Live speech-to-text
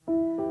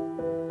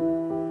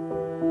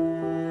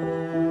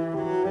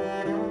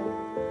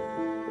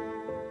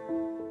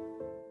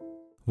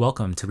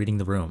Welcome to Reading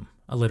the Room,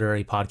 a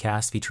literary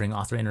podcast featuring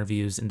author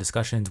interviews and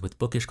discussions with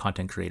bookish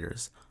content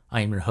creators. I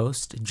am your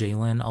host,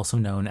 Jalen, also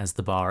known as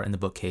The Bar in the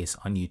Bookcase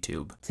on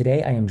YouTube.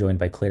 Today I am joined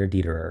by Claire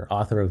Dederer,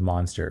 author of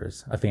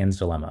Monsters, A Fan's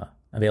Dilemma,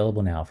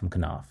 available now from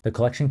Knopf. The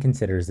collection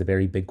considers the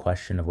very big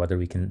question of whether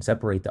we can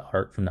separate the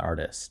art from the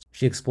artist.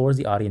 She explores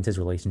the audience's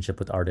relationship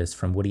with artists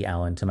from Woody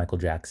Allen to Michael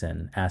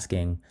Jackson,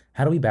 asking,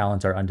 how do we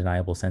balance our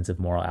undeniable sense of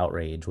moral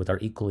outrage with our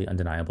equally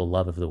undeniable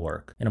love of the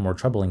work? In a more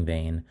troubling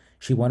vein,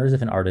 she wonders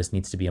if an artist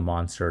needs to be a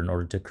monster in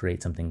order to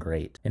create something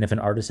great. And if an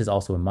artist is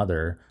also a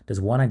mother, does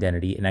one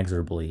identity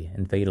inexorably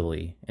and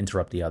fatally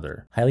interrupt the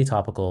other? Highly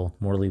topical,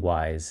 morally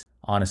wise,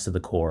 honest to the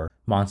core,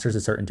 Monsters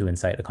is certain to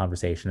incite a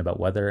conversation about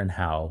whether and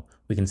how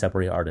we can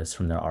separate artists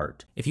from their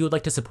art. If you would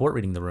like to support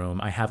Reading the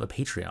Room, I have a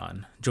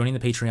Patreon. Joining the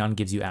Patreon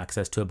gives you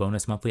access to a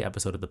bonus monthly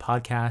episode of the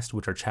podcast,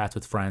 which are chats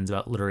with friends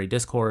about literary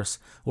discourse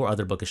or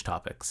other bookish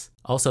topics.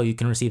 Also, you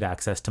can receive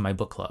access to my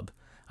book club.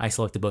 I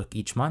select a book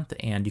each month,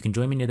 and you can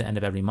join me near the end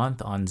of every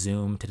month on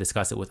Zoom to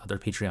discuss it with other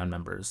Patreon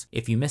members.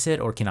 If you miss it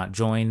or cannot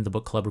join, the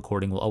book club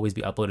recording will always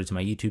be uploaded to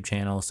my YouTube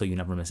channel, so you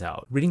never miss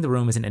out. Reading the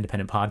Room is an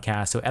independent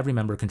podcast, so every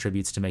member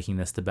contributes to making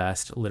this the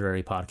best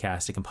literary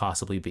podcast it can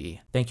possibly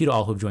be. Thank you to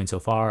all who have joined so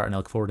far, and I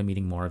look forward to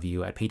meeting more of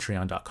you at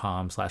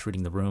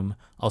patreon.com/readingtheroom,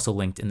 also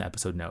linked in the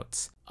episode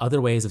notes.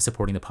 Other ways of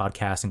supporting the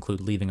podcast include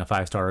leaving a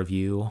 5-star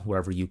review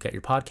wherever you get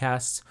your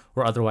podcasts,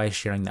 or otherwise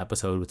sharing the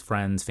episode with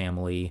friends,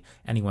 family,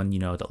 anyone you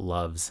know that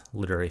loves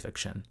literary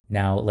fiction.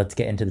 Now, let's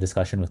get into the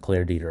discussion with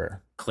Claire Dederer.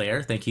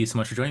 Claire, thank you so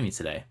much for joining me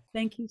today.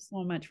 Thank you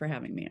so much for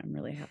having me. I'm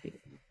really happy to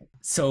be here.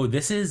 So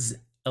this is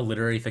a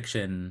literary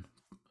fiction,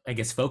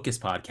 focus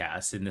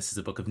podcast, and this is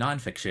a book of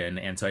nonfiction.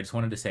 And so I just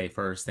wanted to say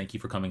first, thank you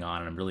for coming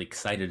on. And I'm really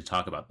excited to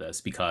talk about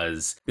this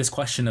because this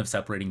question of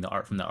separating the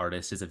art from the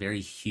artist is a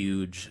very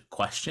huge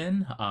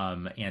question.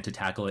 And to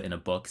tackle it in a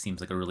book seems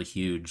like a really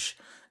huge,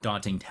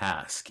 daunting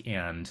task.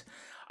 And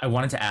I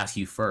wanted to ask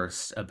you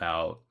first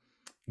about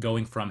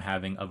going from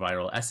having a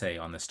viral essay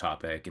on this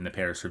topic in the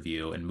Paris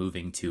Review and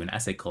moving to an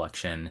essay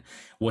collection,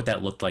 what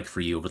that looked like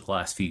for you over the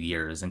last few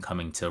years and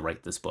coming to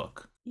write this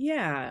book.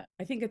 Yeah,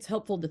 I think it's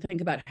helpful to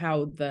think about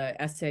how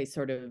the essay,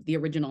 the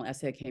original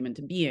essay came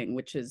into being,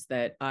 which is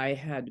that I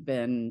had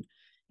been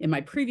in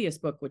my previous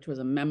book, which was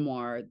a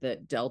memoir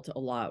that dealt a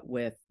lot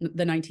with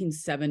the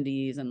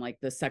 1970s and like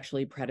the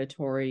sexually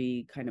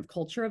predatory kind of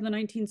culture of the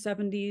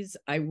 1970s.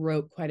 I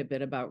wrote quite a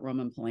bit about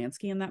Roman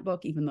Polanski in that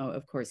book, even though,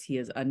 of course, he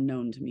is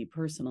unknown to me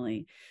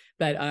personally.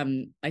 But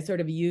I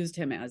sort of used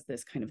him as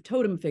this kind of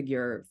totem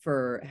figure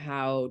for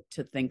how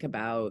to think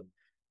about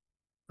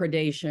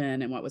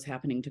predation and what was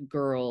happening to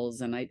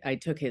girls. And I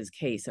took his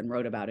case and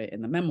wrote about it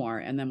in the memoir.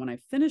 And then when I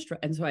finished,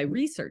 and so I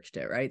researched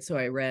it, right? So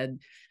I read,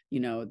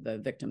 the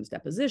victim's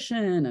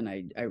deposition, and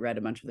I read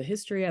a bunch of the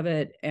history of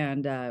it.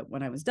 And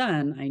when I was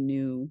done, I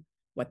knew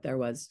what there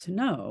was to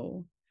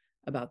know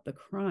about the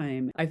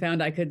crime. I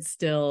found I could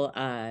still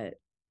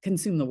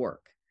consume the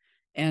work.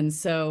 And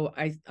so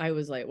I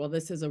was like, well,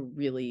 this is a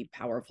really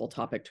powerful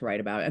topic to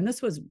write about. And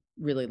this was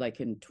really like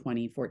in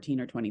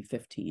 2014 or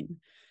 2015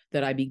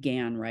 that I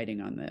began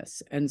writing on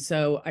this. And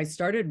so I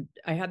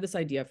had this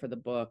idea for the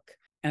book,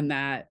 and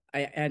I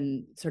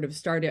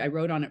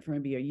wrote on it for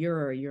maybe a year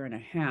or a year and a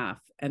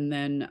half. And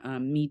then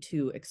Me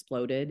Too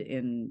exploded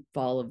in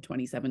fall of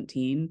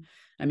 2017.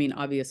 I mean,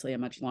 obviously a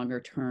much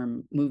longer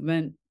term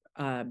movement,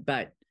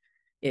 but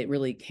it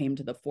really came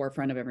to the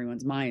forefront of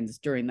everyone's minds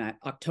during that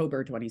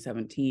October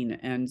 2017.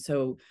 And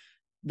so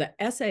the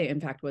essay, in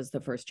fact, was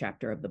the first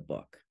chapter of the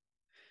book.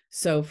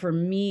 So for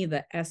me,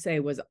 the essay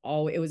it was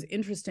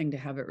interesting to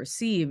have it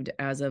received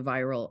as a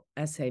viral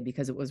essay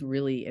because it was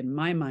really, in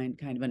my mind,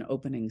 kind of an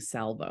opening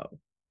salvo.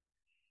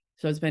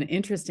 So it's been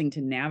interesting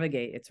to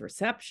navigate its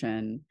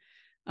reception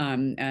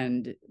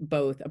and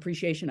both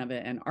appreciation of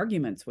it and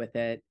arguments with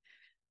it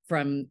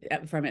from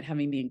it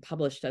having been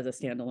published as a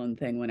standalone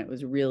thing when it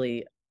was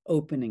really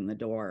opening the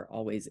door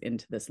always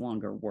into this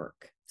longer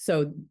work.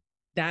 So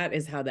that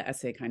is how the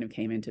essay kind of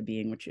came into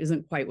being, which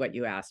isn't quite what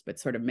you asked, but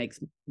sort of makes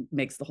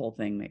the whole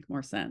thing make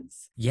more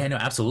sense. Yeah, no,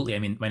 absolutely. I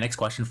mean, my next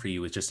question for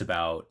you is just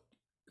about,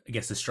 I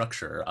guess, the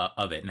structure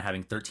of it and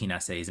having 13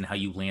 essays and how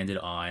you landed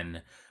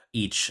on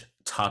each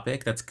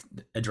topic that's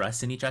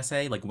addressed in each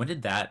essay. Like, when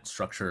did that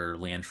structure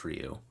land for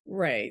you?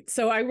 Right.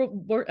 So I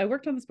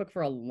worked on this book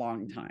for a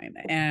long time,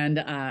 and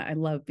I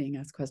love being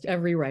asked questions.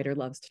 Every writer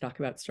loves to talk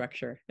about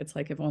structure. It's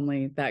like, if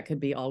only that could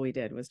be all we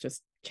did, was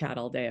just chat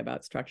all day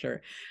about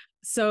structure.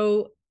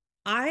 So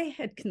I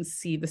had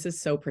conceived, this is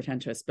so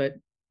pretentious, but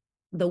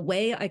the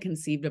way I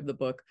conceived of the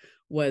book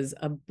was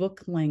a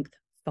book length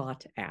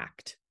thought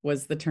act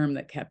was the term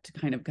that kept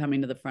kind of coming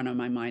to the front of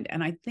my mind.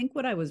 And I think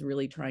what I was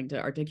really trying to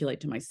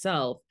articulate to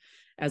myself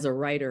as a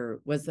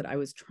writer was that I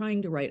was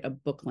trying to write a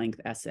book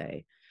length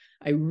essay.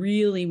 I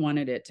really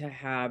wanted it to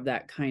have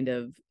that kind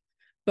of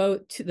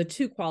the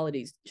two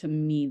qualities to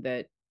me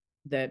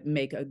that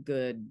make a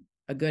good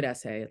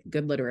essay, a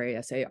good literary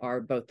essay,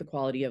 are both the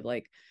quality of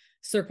like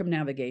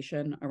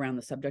circumnavigation around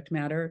the subject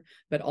matter,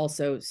 but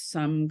also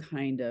some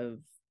kind of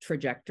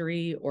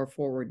trajectory or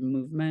forward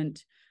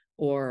movement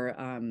or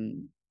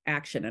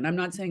action. And I'm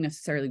not saying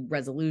necessarily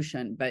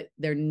resolution, but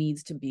there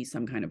needs to be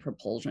some kind of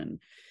propulsion.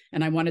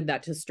 And I wanted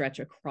that to stretch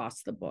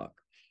across the book.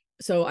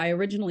 So I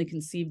originally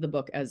conceived the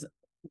book as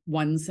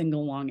one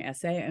single long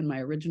essay, and my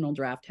original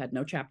draft had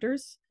no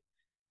chapters,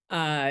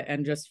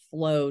 and just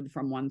flowed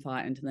from one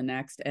thought into the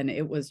next. And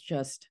it was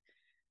just,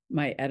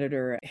 my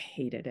editor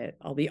hated it,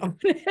 I'll be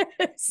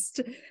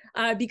honest,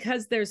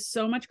 because there's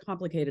so much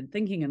complicated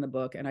thinking in the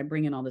book, and I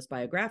bring in all this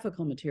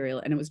biographical material,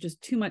 and it was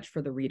just too much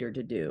for the reader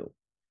to do.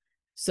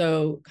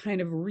 So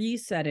kind of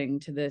resetting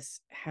to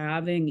this,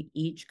 having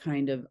each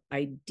kind of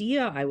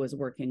idea I was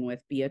working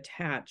with be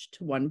attached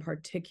to one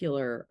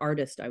particular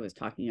artist I was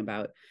talking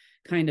about,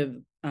 kind of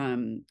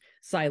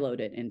siloed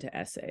it into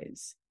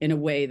essays in a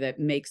way that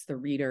makes the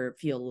reader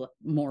feel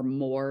more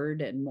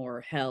moored and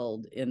more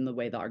held in the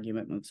way the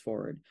argument moves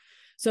forward.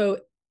 So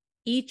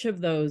each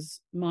of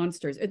those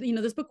monsters,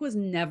 this book was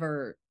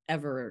never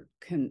ever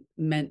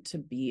meant to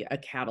be a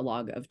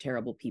catalog of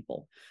terrible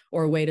people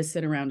or a way to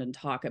sit around and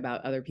talk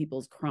about other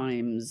people's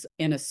crimes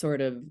in a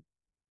sort of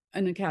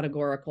in a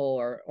categorical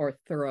or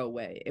thorough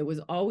way. It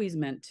was always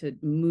meant to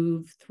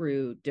move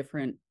through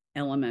different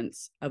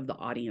elements of the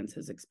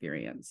audience's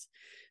experience.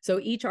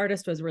 So each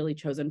artist was really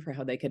chosen for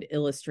how they could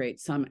illustrate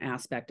some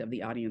aspect of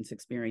the audience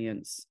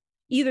experience,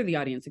 either the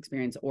audience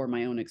experience or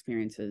my own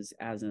experiences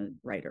as a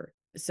writer.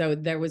 So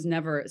that was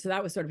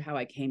sort of how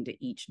I came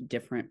to each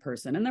different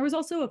person. And there was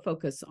also a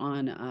focus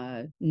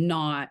on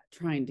not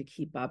trying to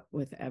keep up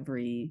with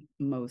every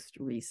most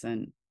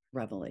recent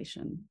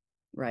revelation,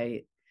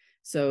 right?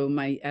 So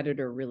my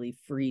editor really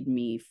freed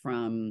me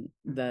from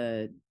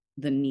the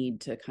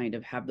need to kind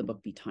of have the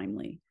book be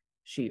timely.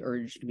 She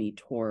urged me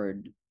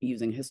toward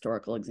using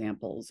historical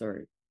examples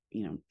or,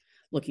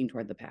 looking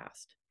toward the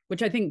past,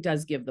 which I think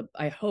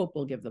I hope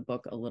will give the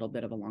book a little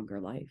bit of a longer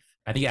life.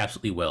 I think it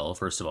absolutely will,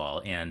 first of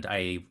all. And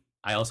I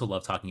also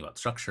love talking about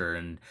structure.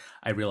 And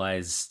I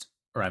realized,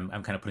 or I'm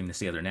kind of putting this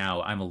together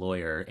now, I'm a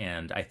lawyer.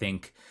 And I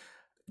think,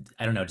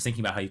 I don't know, just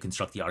thinking about how you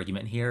construct the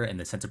argument here and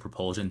the sense of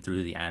propulsion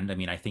through the end. I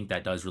mean, I think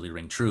that does really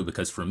ring true,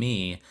 because for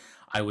me,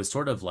 I was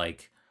sort of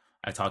like,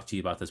 I talked to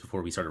you about this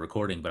before we started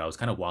recording, but I was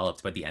kind of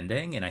walloped by the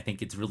ending. And I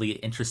think it's really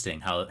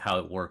interesting how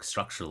it works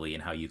structurally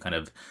and how you kind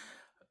of,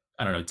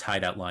 I don't know, tie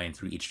that line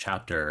through each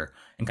chapter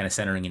and kind of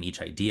centering in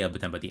each idea.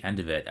 But then by the end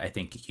of it, I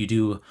think you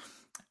do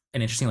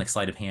an interesting like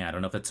sleight of hand. I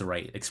don't know if that's the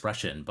right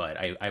expression, but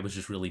I was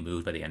just really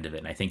moved by the end of it.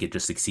 And I think it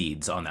just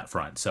succeeds on that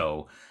front.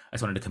 So I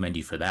just wanted to commend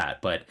you for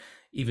that. But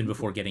even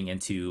before getting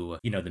into,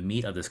 the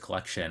meat of this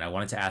collection, I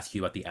wanted to ask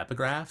you about the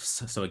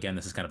epigraphs. So again,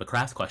 this is kind of a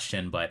craft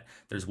question, but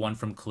there's one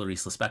from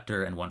Clarice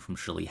Lispector and one from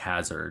Shirley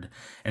Hazard.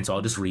 And so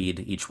I'll just read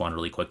each one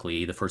really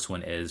quickly. The first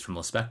one is from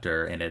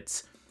Lispector, and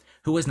it's,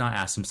 "Who has not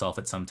asked himself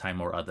at some time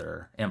or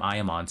other, am I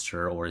a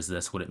monster, or is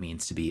this what it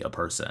means to be a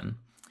person?"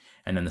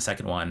 And then the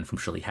second one from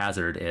Shirley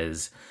Hazard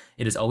is,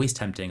 "It is always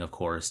tempting, of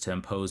course, to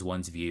impose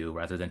one's view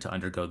rather than to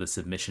undergo the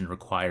submission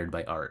required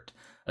by art,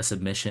 a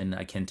submission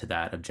akin to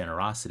that of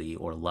generosity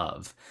or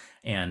love."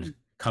 And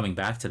coming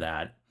back to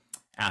that,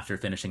 after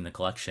finishing the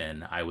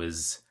collection, I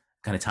was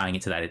kind of tying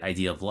it to that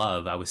idea of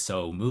love. I was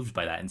so moved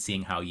by that, and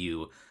seeing how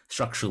you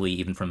structurally,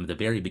 even from the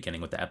very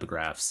beginning with the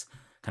epigraphs,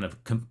 kind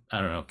of,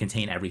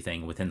 contain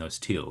everything within those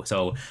two.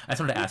 So I just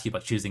wanted to ask you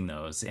about choosing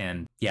those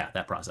and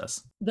that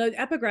process. The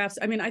epigraphs,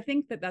 I mean, I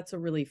think that's a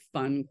really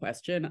fun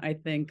question. I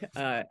think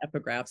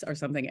epigraphs are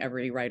something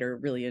every writer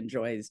really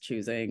enjoys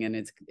choosing. And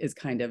it's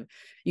kind of,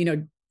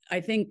 I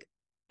think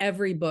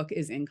every book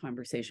is in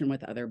conversation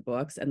with other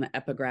books. And the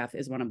epigraph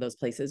is one of those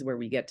places where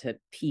we get to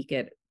peek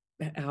at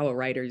how a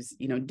writer's,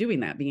 doing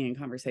that, being in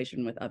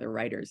conversation with other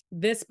writers.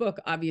 This book,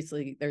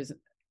 obviously,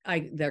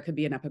 there could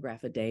be an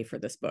epigraph a day for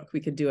this book. We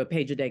could do a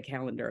page a day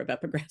calendar of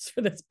epigraphs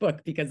for this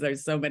book because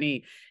there's so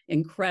many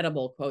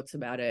incredible quotes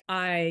about it.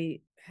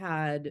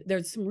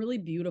 There's some really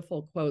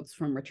beautiful quotes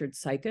from Richard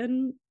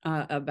Sykin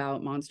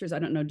about monsters. I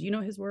don't know. Do you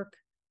know his work?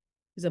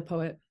 He's a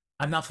poet.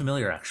 I'm not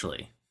familiar,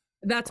 actually.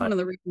 That's one of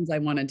the reasons I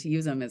wanted to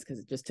use him, is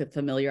because just to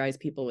familiarize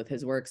people with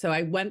his work. So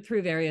I went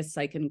through various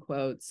Sykin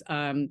quotes.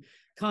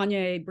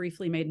 Kanye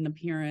briefly made an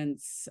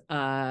appearance.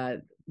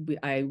 I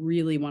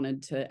really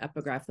wanted to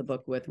epigraph the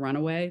book with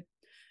Runaway,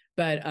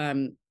 but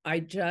it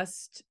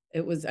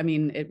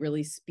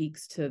really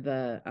speaks to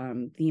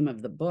the theme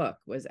of the book.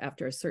 Was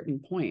after a certain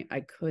point, I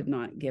could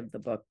not give the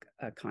book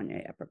a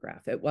Kanye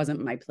epigraph. It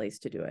wasn't my place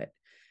to do it.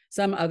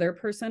 Some other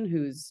person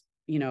who's,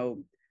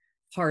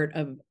 part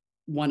of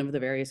one of the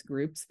various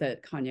groups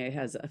that Kanye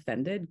has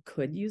offended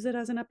could use it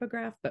as an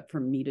epigraph, but for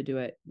me to do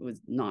it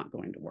was not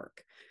going to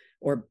work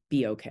or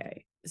be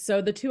okay.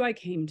 So the two I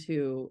came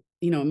to,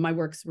 my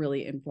work's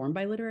really informed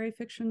by literary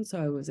fiction.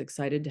 So I was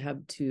excited to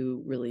have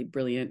two really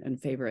brilliant and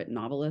favorite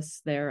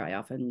novelists there. I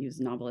often use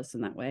novelists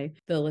in that way.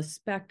 The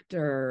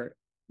Lispector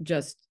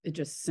it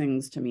just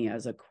sings to me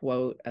as a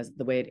quote, as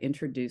the way it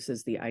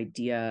introduces the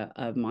idea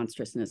of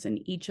monstrousness in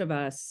each of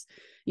us.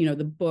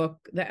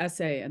 The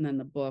essay, and then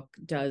the book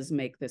does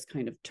make this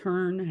kind of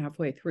turn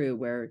halfway through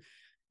where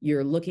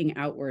you're looking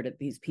outward at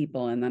these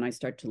people, and then I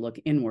start to look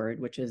inward,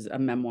 which is a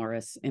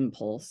memoirist's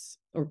impulse,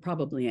 or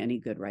probably any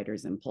good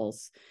writer's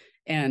impulse.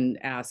 and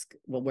ask,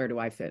 well, where do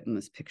I fit in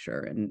this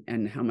picture,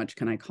 and how much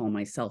can I call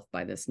myself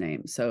by this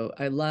name? So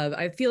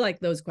I feel like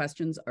those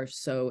questions are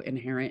so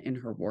inherent in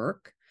her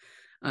work.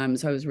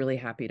 So I was really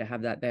happy to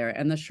have that there.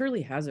 And the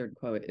Shirley Hazard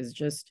quote is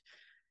just,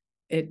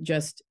 it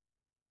just,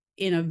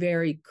 in a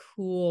very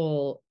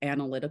cool,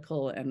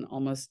 analytical, and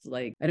almost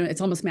like, I don't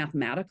it's almost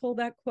mathematical,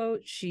 that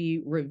quote.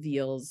 She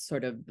reveals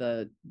sort of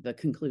the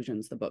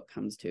conclusions the book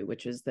comes to,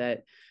 which is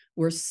that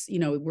we're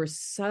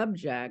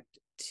subject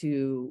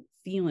to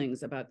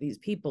feelings about these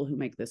people who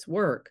make this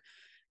work.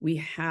 We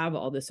have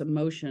all this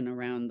emotion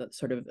around the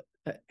sort of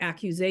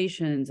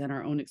accusations and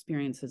our own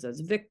experiences as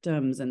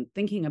victims, and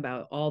thinking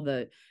about all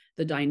the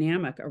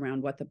dynamic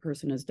around what the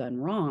person has done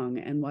wrong.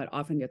 And what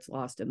often gets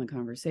lost in the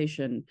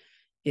conversation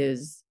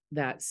is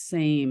that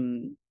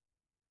same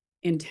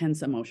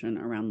intense emotion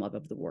around love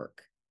of the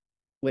work,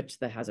 which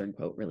the Hazard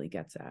quote really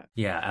gets at.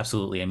 Yeah,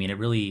 absolutely. I mean,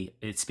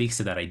 it speaks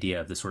to that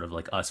idea of the sort of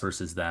like us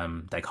versus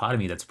them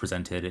dichotomy that's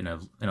presented in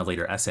a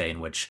later essay,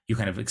 in which you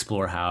kind of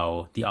explore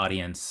how the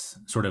audience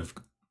sort of,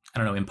 I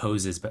don't know,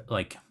 imposes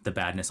like the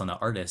badness on the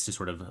artist to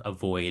sort of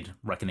avoid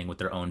reckoning with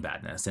their own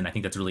badness. And I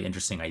think that's a really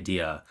interesting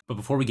idea. But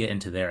before we get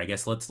into there, I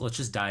guess let's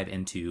just dive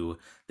into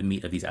the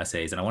meat of these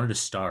essays. And I wanted to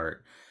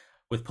start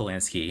with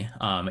Polanski.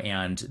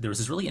 And there was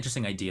this really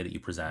interesting idea that you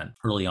present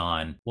early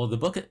on. Well, the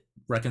book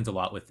reckons a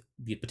lot with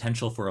the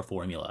potential for a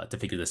formula to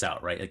figure this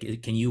out, right?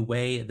 Like, can you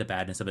weigh the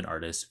badness of an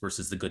artist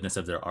versus the goodness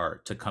of their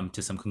art to come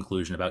to some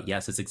conclusion about,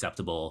 yes, it's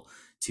acceptable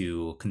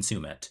to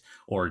consume it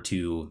or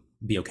to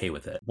be okay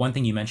with it? One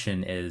thing you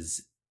mentioned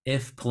is,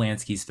 if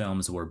Polanski's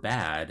films were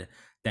bad,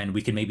 then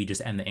we could maybe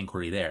just end the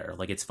inquiry there.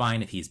 Like, it's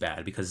fine if he's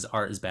bad because his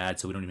art is bad,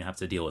 so we don't even have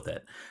to deal with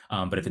it.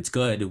 But if it's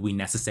good, we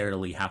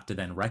necessarily have to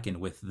then reckon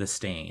with the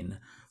stain,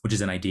 which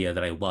is an idea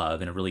that I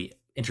love and a really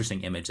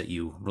interesting image that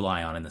you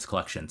rely on in this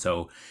collection.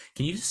 So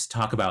can you just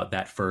talk about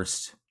that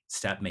first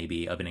step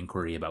maybe of an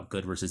inquiry about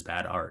good versus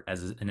bad art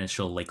as an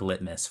initial like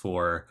litmus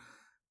for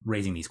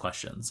raising these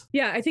questions?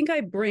 Yeah, I think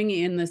I bring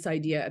in this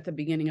idea at the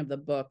beginning of the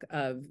book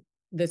of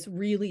this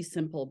really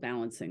simple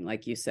balancing,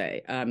 like you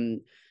say.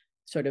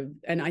 Sort of,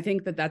 and I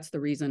think that that's the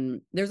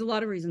reason. There's a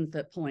lot of reasons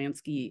that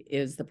Polanski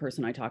is the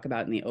person I talk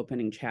about in the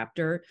opening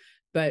chapter,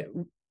 but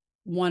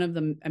one of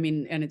them, I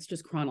mean, and it's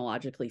just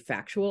chronologically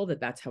factual that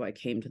that's how I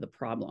came to the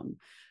problem.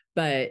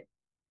 But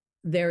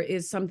there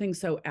is something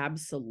so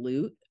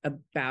absolute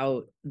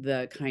about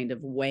the kind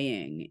of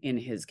weighing in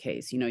his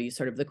case. You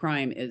sort of, the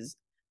crime is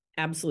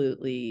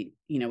absolutely,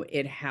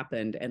 it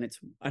happened and it's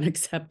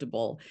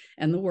unacceptable.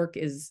 And the work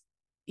is,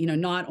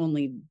 not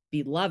only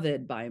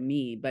beloved by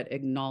me, but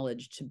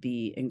acknowledged to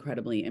be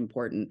incredibly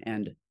important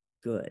and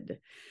good.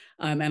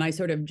 And I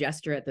sort of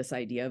gesture at this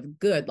idea of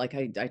good. Like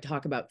I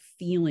talk about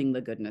feeling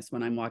the goodness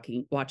when I'm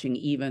watching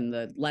even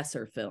the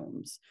lesser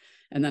films.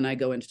 And then I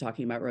go into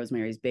talking about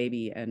Rosemary's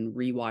Baby and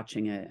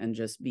rewatching it and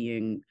just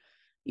being,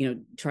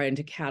 trying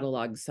to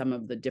catalog some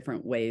of the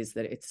different ways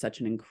that it's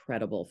such an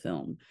incredible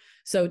film.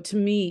 So to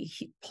me,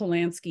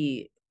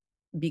 Polanski,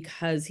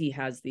 because he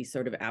has these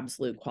sort of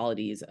absolute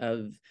qualities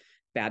of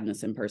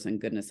badness in person,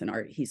 goodness in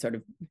art, he sort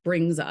of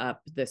brings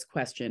up this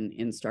question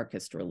in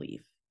starkest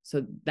relief.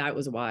 So that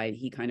was why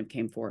he kind of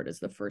came forward as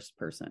the first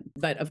person.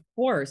 But of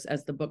course,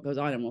 as the book goes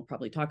on, and we'll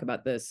probably talk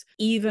about this,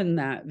 even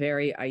that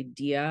very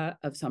idea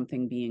of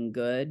something being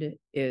good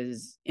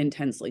is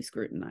intensely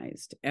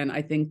scrutinized. And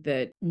I think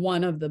that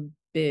one of the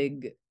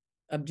big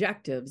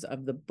objectives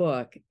of the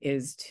book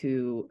is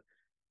to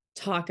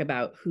talk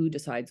about who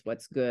decides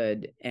what's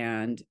good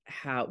and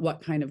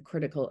what kind of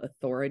critical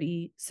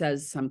authority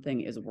says something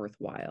is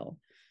worthwhile.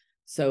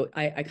 So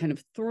I kind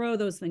of throw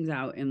those things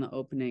out in the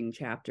opening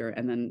chapter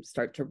and then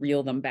start to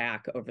reel them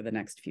back over the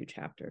next few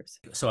chapters.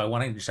 So I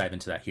wanted to dive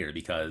into that here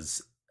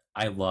because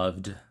I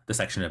loved the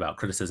section about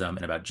criticism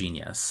and about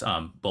genius.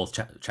 Both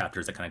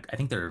chapters that kind of, I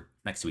think they're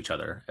next to each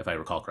other, if I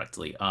recall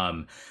correctly.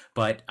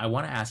 But I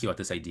want to ask you about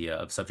this idea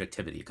of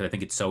subjectivity, because I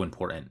think it's so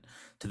important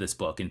to this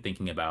book in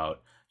thinking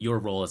about your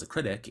role as a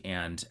critic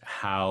and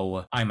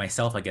how I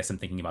myself, I guess, am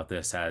thinking about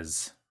this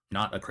as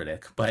not a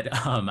critic, but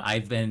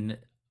I've been,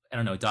 I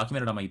don't know,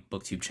 documented on my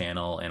BookTube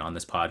channel and on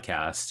this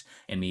podcast,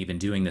 and me even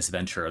doing this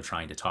venture of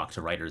trying to talk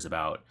to writers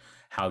about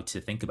how to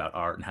think about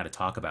art and how to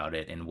talk about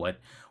it and what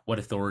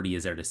authority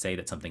is there to say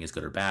that something is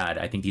good or bad.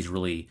 I think these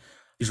really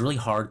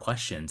hard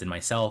questions. And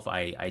myself,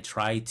 I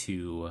try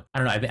to, I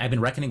don't know, I've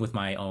been reckoning with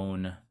my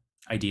own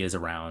ideas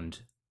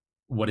around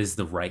what is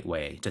the right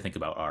way to think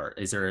about art.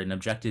 Is there an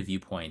objective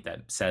viewpoint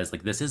that says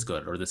like this is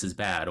good or this is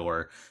bad?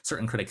 Or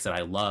certain critics that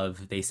I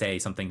love, they say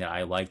something that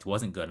I liked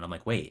wasn't good, and I'm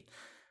like, wait,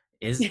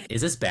 is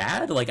this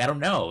bad? Like, I don't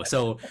know.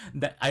 So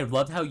I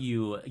loved how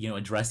you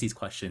address these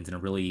questions in a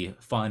really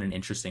fun and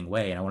interesting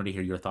way. And I wanted to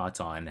hear your thoughts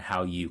on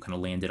how you kind of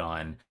landed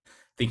on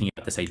thinking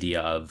about this idea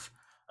of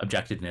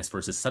objectiveness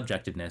versus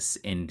subjectiveness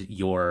and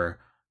your,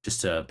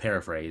 just to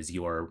paraphrase,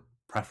 your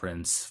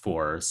preference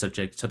for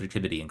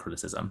subjectivity and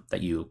criticism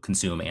that you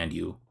consume and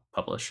you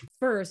publish?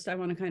 First, I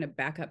want to kind of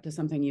back up to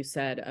something you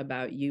said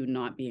about you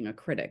not being a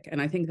critic.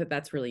 And I think that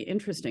that's really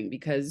interesting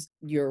because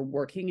you're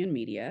working in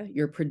media,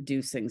 you're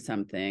producing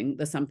something,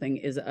 the something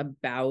is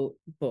about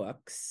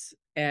books,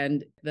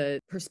 and the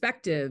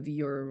perspective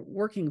you're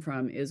working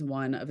from is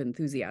one of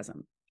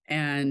enthusiasm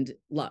and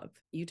love.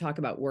 You talk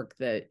about work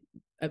that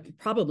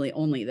probably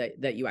only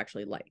that you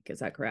actually like. Is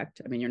that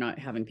correct? I mean, you're not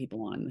having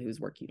people on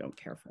whose work you don't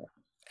care for.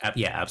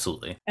 Yeah,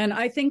 absolutely. And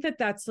I think that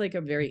that's like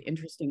a very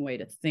interesting way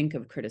to think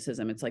of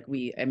criticism. It's like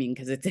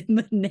because it's in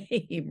the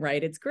name,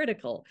 right? It's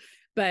critical.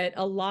 But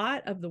a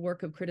lot of the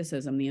work of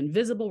criticism, the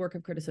invisible work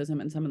of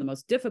criticism, and some of the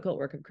most difficult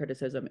work of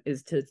criticism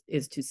is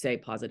to say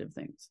positive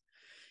things,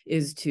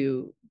 is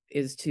to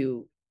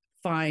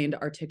find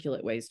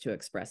articulate ways to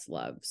express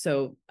love.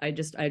 So I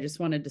just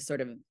wanted to sort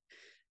of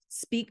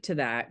speak to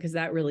that, because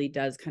that really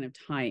does kind of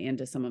tie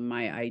into some of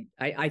my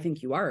I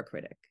think you are a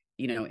critic,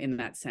 in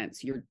that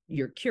sense. You're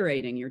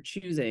curating, you're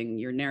choosing,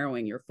 you're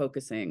narrowing, you're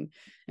focusing,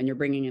 and you're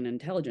bringing in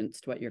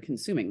intelligence to what you're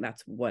consuming.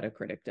 That's what a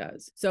critic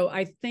does. So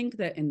I think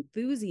that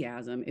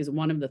enthusiasm is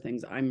one of the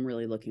things I'm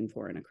really looking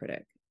for in a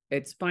critic.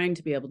 It's fine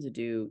to be able to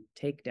do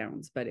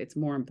takedowns, but it's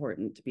more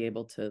important to be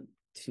able to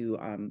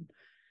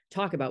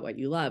talk about what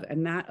you love.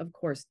 And that, of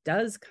course,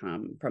 does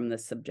come from the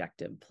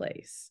subjective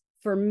place.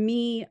 For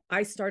me,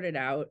 I started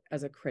out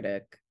as a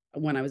critic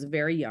when I was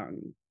very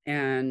young,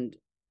 and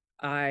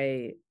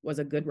I was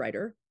a good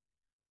writer,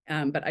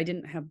 but I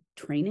didn't have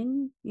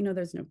training.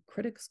 There's no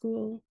critic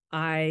school.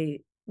 I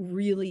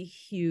really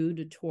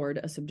hewed toward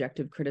a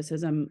subjective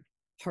criticism,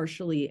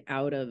 partially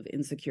out of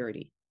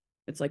insecurity.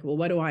 It's like, well,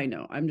 what do I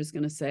know? I'm just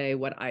going to say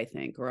what I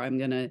think, or I'm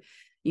going to,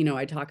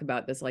 I talk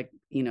about this, like,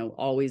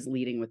 always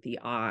leading with the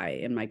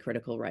I in my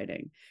critical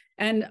writing.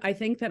 And I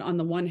think that on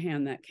the one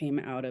hand, that came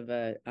out of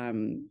a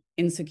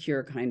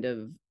insecure kind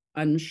of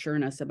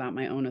unsureness about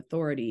my own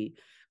authority.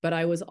 But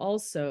I was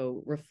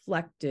also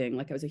reflecting,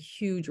 like I was a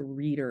huge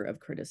reader of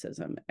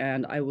criticism,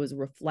 and I was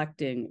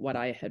reflecting what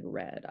I had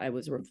read. I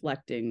was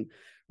reflecting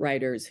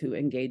writers who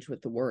engaged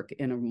with the work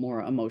in a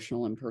more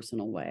emotional and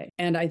personal way.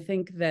 And I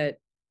think that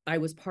I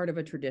was part of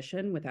a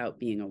tradition without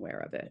being aware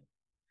of it.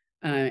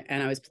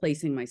 And I was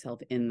placing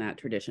myself in that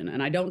tradition.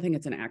 And I don't think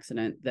it's an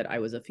accident that I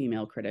was a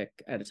female critic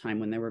at a time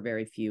when there were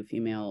very few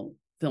female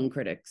film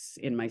critics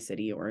in my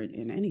city or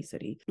in any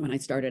city when I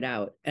started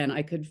out. And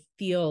I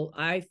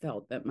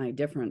felt that my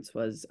difference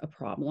was a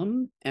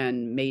problem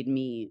and made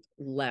me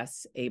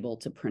less able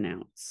to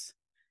pronounce.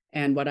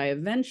 And what I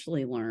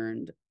eventually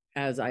learned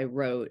as I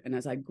wrote and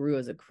as I grew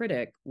as a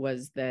critic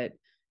was that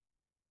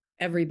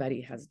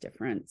everybody has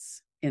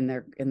difference in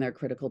their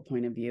critical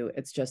point of view.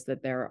 It's just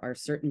that there are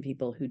certain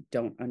people who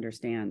don't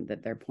understand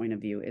that their point of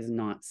view is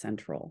not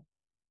central,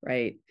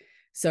 right?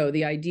 So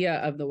the idea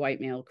of the white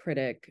male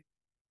critic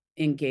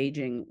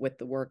engaging with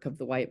the work of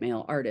the white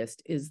male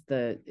artist is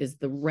the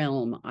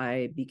realm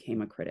I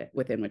became a critic,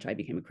 within which I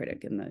became a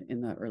critic in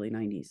the early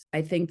 90s.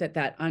 I think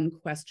that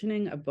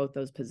unquestioning of both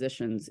those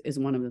positions is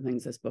one of the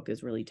things this book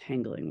is really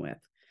tangling with.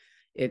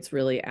 It's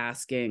really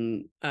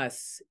asking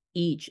us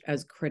each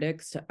as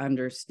critics to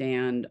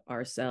understand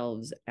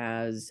ourselves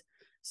as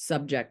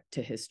subject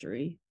to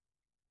history.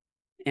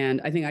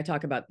 And I think I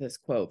talk about this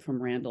quote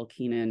from Randall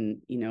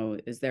Keenan,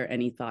 is there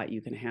any thought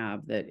you can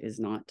have that is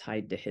not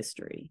tied to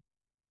history?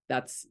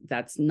 That's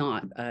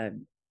not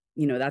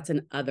that's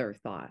an other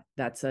thought.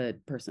 That's a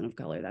person of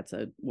color. That's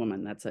a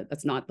woman.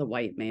 That's not the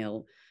white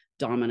male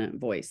dominant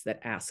voice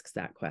that asks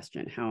that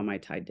question. How am I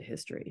tied to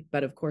history?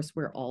 But of course,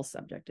 we're all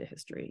subject to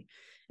history.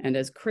 And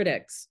as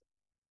critics,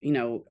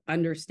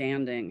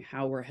 understanding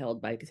how we're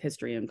held by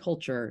history and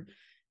culture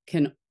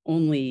can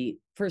only,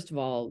 first of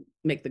all,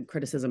 make the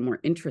criticism more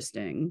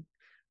interesting,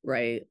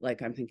 right?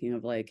 Like I'm thinking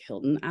of like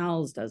Hilton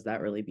Als does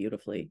that really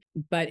beautifully,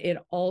 but it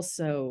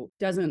also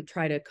doesn't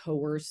try to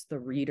coerce the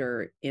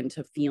reader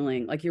into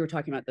feeling like you were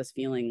talking about, this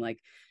feeling like,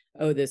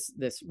 oh, this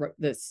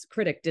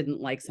critic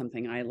didn't like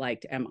something I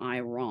liked. Am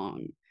I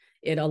wrong?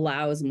 It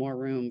allows more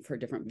room for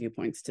different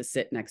viewpoints to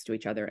sit next to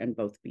each other and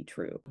both be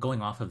true.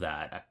 Going off of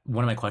that,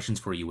 one of my questions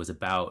for you was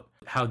about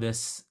how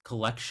this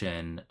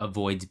collection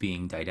avoids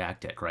being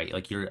didactic, right?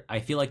 Like I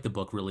feel like the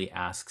book really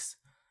asks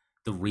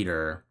the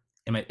reader,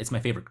 and it's my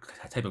favorite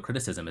type of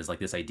criticism, is like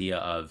this idea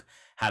of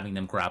having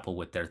them grapple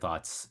with their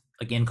thoughts,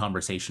 like in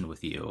conversation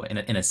with you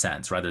in a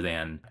sense, rather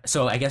than.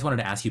 So I guess I wanted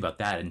to ask you about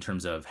that in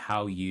terms of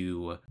how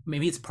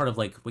maybe it's part of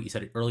like what you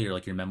said earlier,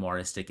 like your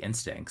memoiristic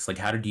instincts. Like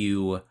how did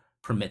you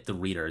permit the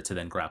reader to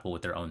then grapple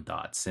with their own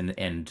thoughts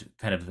and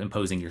kind of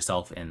imposing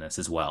yourself in this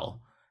as well?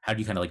 How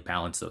do you kind of like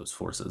balance those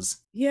forces?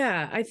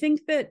 Yeah, I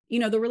think that,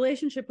 the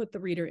relationship with the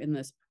reader in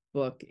this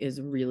book is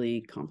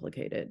really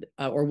complicated,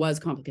 or was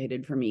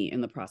complicated for me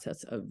in the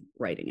process of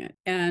writing it.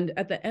 And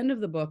at the end of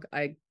the book,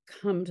 I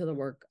come to the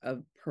work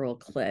of Pearl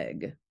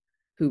Clegg,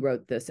 who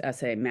wrote this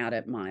essay, Mad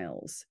at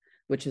Miles,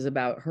 which is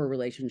about her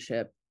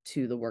relationship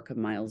to the work of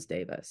Miles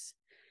Davis.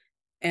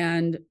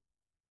 And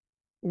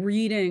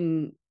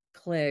reading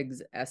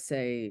Clegg's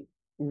essay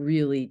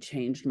really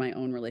changed my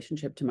own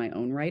relationship to my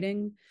own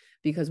writing,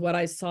 because what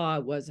I saw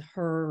was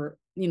her,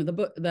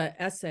 the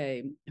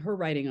essay, her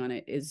writing on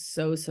it is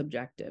so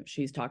subjective.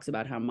 She talks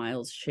about how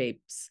Miles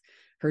shapes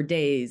her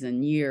days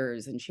and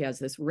years, and she has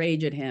this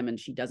rage at him, and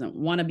she doesn't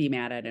want to be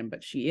mad at him,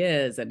 but she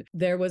is. And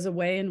there was a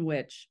way in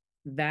which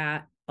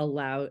that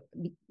allowed,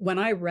 when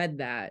I read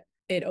that,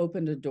 it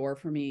opened a door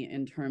for me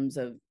in terms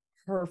of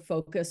her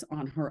focus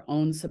on her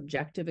own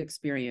subjective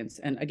experience.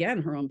 And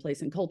again, her own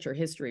place in culture,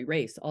 history,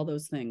 race, all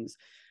those things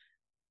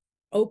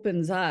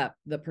opens up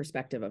the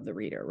perspective of the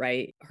reader,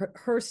 right?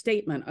 Her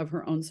statement of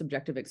her own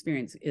subjective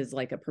experience is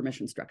like a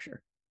permission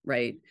structure,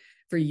 right?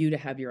 For you to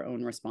have your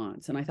own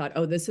response. And I thought,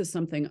 oh, this is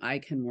something I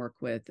can work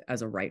with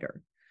as a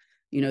writer,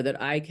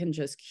 that I can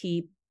just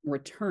keep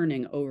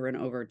returning over and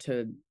over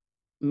to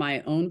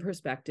my own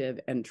perspective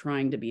and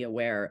trying to be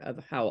aware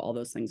of how all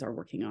those things are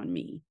working on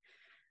me.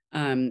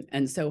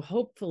 And so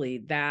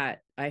hopefully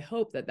I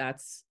hope that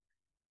that's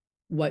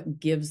what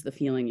gives the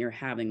feeling you're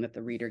having, that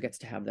the reader gets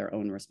to have their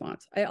own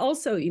response. I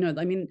also,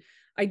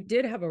 I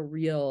did have a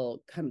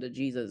real come to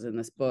Jesus in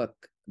this book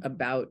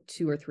about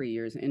 2 or 3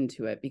 years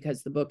into it,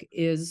 because the book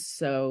is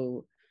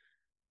so,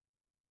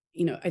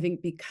 I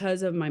think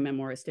because of my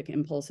memoiristic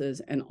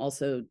impulses, and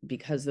also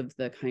because of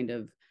the kind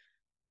of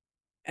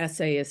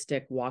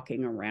essayistic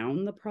walking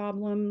around the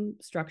problem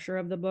structure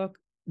of the book,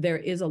 there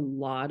is a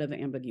lot of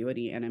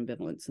ambiguity and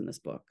ambivalence in this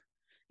book.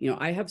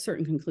 I have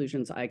certain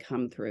conclusions I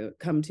come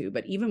to,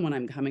 but even when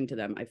I'm coming to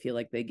them, I feel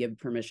like they give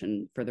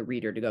permission for the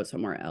reader to go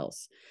somewhere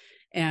else.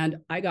 And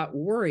I got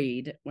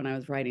worried when I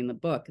was writing the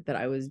book that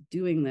I was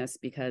doing this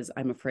because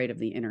I'm afraid of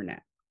the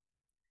internet.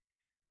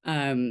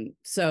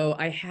 So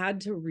I had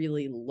to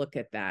really look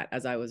at that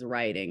as I was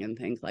writing and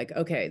think like,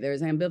 okay,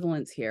 there's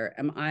ambivalence here.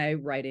 Am I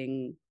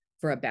writing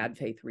for a bad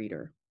faith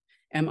reader?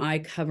 Am I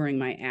covering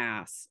my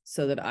ass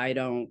so that I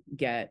don't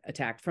get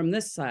attacked from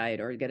this side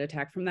or get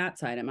attacked from that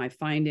side? Am I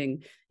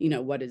finding,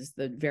 what is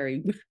the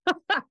very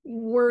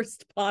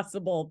worst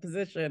possible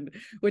position,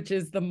 which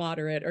is the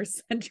moderate or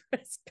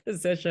centrist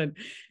position?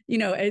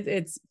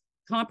 It's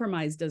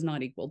compromise does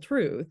not equal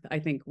truth. I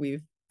think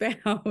we've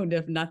found,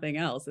 if nothing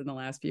else, in the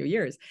last few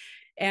years.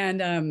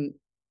 And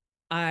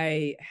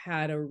I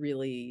had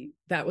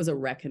that was a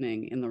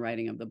reckoning in the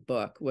writing of the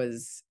book,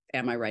 was,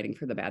 am I writing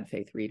for the bad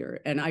faith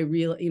reader? And I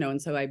really, and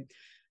so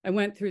I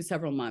went through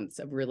several months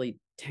of really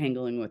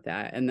tangling with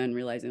that, and then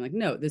realizing like,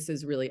 no, this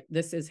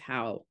is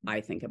how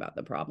I think about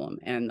the problem.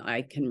 And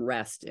I can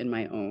rest in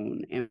my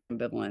own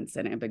ambivalence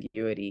and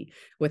ambiguity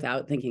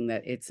without thinking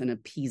that it's an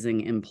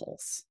appeasing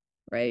impulse,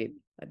 right?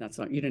 That's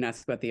not, you didn't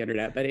ask about the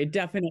internet, but it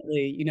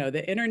definitely,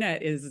 the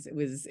internet is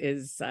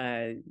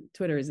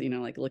Twitter is,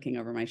 like looking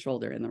over my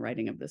shoulder in the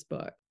writing of this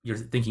book. You're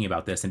thinking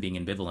about this and being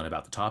ambivalent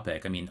about the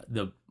topic. I mean,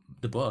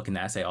 the book and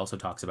the essay also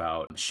talks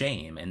about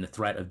shame and the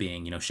threat of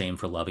being, shamed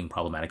for loving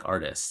problematic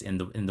artists, in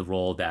the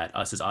role that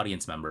us as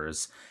audience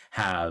members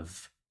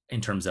have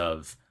in terms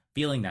of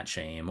feeling that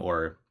shame,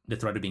 or the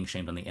threat of being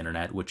shamed on the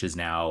internet, which is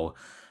now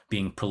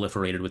being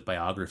proliferated with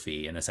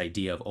biography, and this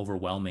idea of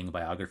overwhelming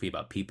biography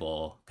about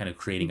people kind of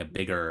creating a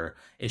bigger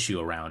issue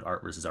around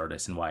art versus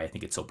artists, and why I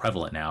think it's so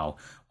prevalent now,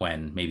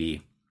 when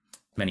maybe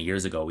many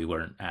years ago we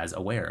weren't as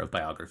aware of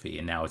biography,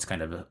 and now it's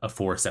kind of a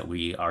force that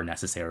we are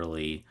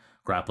necessarily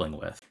grappling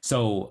with.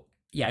 So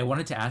yeah, I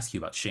wanted to ask you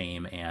about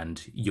shame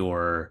and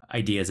your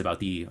ideas about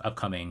the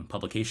upcoming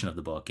publication of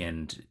the book.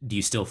 And do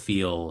you still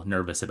feel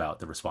nervous about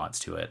the response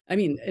to it? I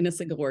mean, in a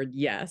single word,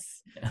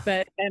 yes.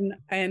 But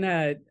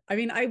I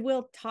mean, I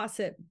will toss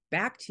it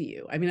back to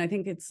you. I mean, I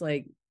think it's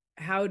like,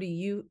 how do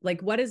you,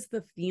 like, what is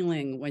the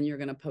feeling when you're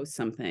going to post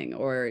something,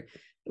 or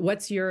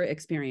what's your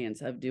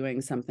experience of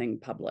doing something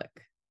public?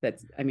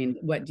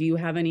 What do you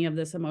have any of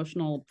this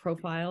emotional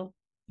profile?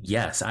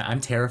 Yes,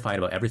 I'm terrified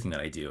about everything that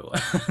I do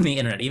on the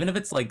internet, even if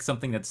it's like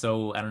something that's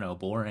so, I don't know,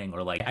 boring,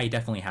 or like, I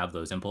definitely have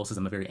those impulses.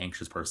 I'm a very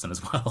anxious person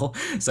as well.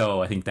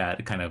 So I think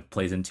that kind of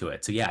plays into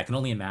it. So yeah, I can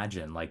only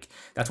imagine, like,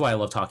 that's why I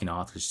love talking to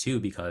authors too,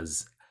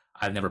 because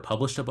I've never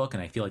published a book,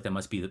 and I feel like that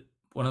must be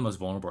one of the most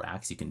vulnerable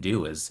acts you can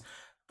do, is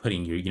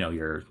putting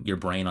your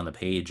brain on the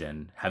page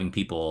and having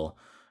people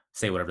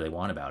say whatever they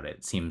want about it.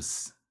 It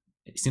seems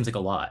like a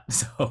lot.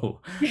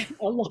 So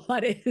a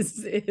lot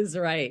is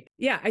right.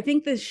 Yeah, I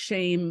think this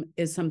shame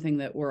is something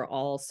that we're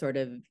all sort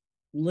of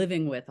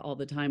living with all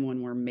the time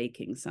when we're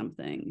making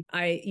something.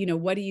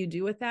 What do you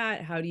do with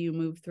that? How do you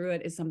move through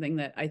it is something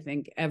that I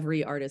think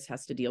every artist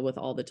has to deal with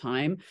all the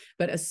time.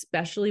 But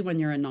especially when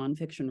you're a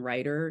nonfiction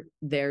writer,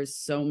 there's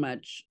so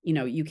much,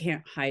 you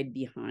can't hide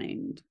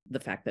behind the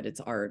fact that it's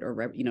art,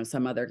 or,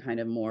 some other kind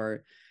of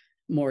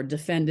more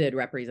defended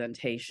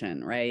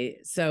representation, right?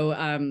 So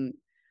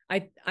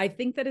I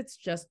think that it's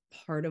just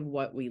part of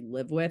what we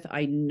live with.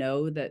 I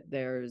know that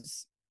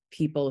there's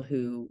people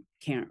who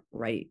can't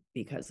write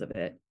because of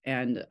it,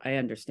 and I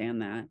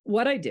understand that.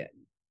 What I did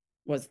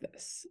was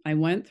this. I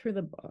went through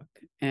the book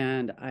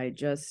and I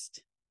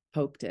just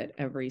poked at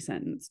every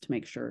sentence to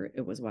make sure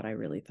it was what I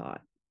really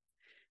thought.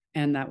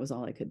 And that was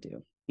all I could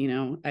do.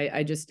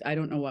 I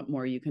don't know what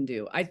more you can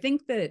do. I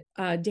think that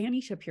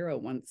Danny Shapiro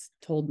once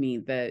told me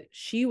that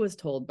she was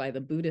told by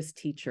the Buddhist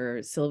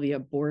teacher Sylvia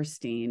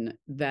Boorstein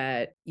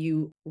that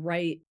you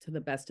write to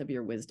the best of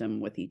your wisdom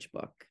with each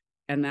book,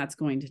 and that's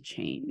going to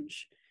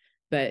change,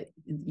 but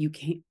you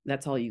can't,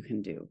 that's all you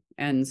can do.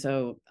 And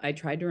so I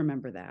tried to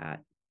remember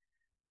that,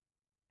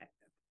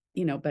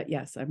 but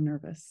yes, I'm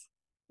nervous.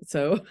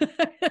 So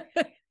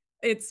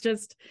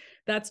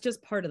that's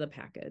just part of the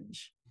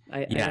package.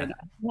 I don't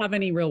have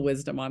any real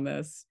wisdom on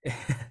this.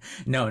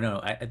 No,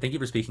 I thank you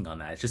for speaking on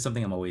that. It's just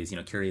something I'm always,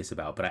 curious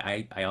about. But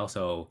I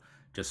also,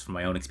 just from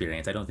my own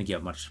experience, I don't think you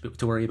have much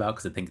to worry about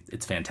because I think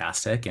it's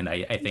fantastic, and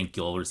I think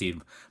you'll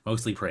receive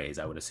mostly praise,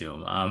 I would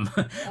assume.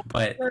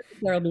 But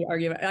There'll be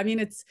argument. I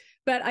mean,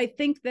 but I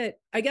think that,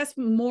 I guess,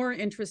 more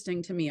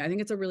interesting to me, I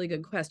think it's a really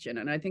good question.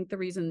 And I think the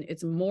reason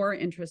it's more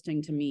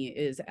interesting to me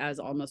is as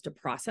almost a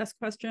process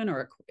question,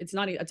 or it's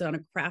not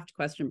a craft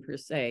question per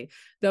se,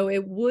 though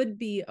it would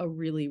be a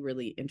really,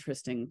 really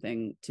interesting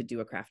thing to do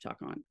a craft talk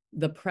on.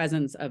 The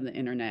presence of the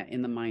internet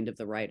in the mind of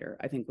the writer,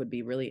 I think, would be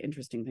a really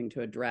interesting thing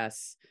to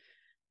address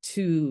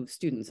to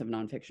students of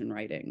nonfiction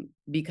writing,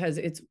 because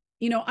it's,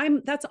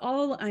 that's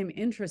all I'm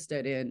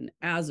interested in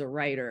as a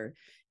writer,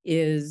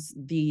 is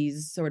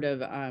these sort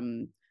of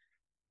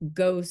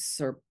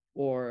ghosts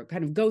or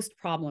kind of ghost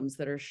problems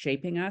that are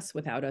shaping us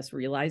without us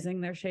realizing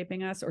they're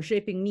shaping us, or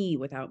shaping me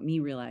without me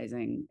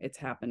realizing it's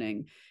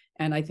happening.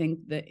 And I think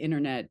the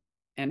internet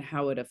and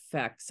how it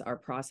affects our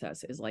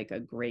process is like a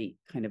great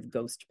kind of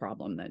ghost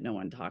problem that no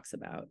one talks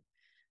about.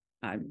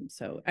 And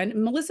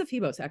Melissa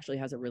Febos actually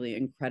has a really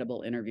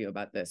incredible interview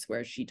about this,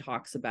 where she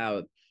talks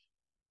about,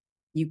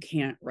 you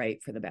can't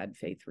write for the bad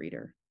faith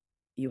reader.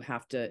 You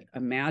have to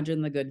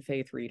imagine the good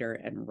faith reader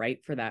and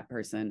write for that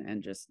person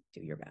and just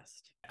do your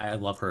best. I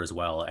love her as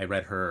well. I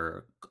read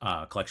her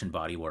collection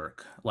Body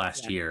Work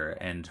last year,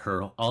 and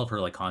all of her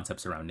like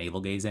concepts around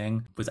navel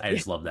gazing I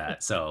just love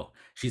that. So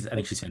I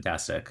think she's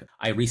fantastic.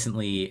 I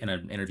recently, in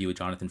an interview with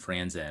Jonathan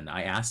Franzen,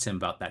 I asked him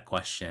about that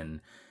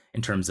question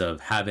in terms of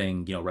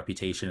having,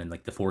 reputation and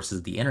like the forces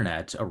of the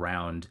internet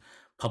around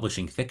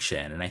publishing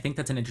fiction. And I think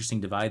that's an interesting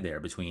divide there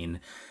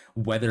between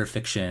whether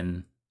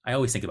fiction, I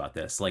always think about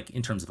this, like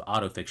in terms of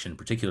autofiction,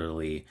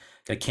 particularly,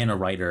 like can a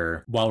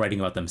writer, while writing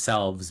about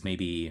themselves,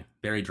 maybe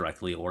very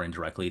directly or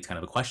indirectly, it's kind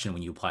of a question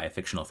when you apply a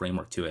fictional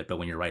framework to it. But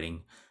when you're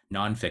writing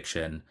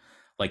nonfiction,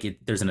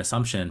 there's an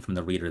assumption from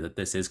the reader that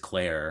this is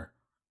Claire,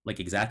 like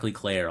exactly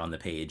Claire on the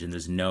page, and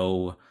there's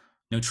no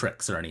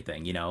tricks or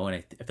anything, and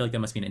I feel like that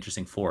must be an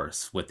interesting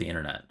force with the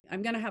internet.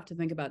 I'm going to have to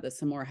think about this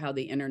some more, how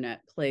the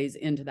internet plays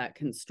into that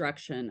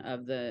construction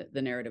of the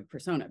narrative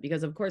persona,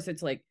 because of course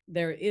it's like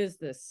there is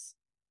this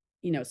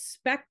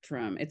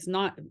spectrum. It's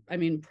not, I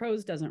mean,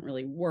 prose doesn't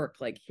really work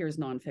like here's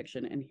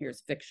nonfiction and here's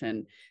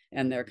fiction,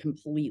 and they're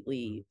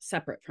completely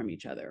separate from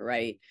each other,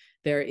 right?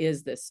 There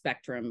is this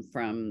spectrum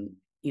from,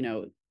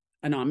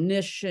 an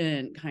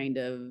omniscient kind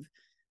of,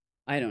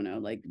 I don't know,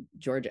 like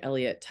George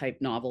Eliot type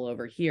novel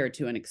over here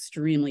to an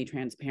extremely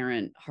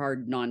transparent,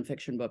 hard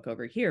nonfiction book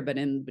over here. But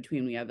in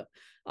between, we have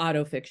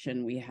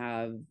autofiction, we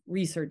have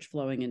research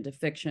flowing into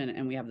fiction,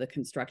 and we have the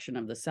construction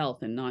of the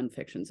self in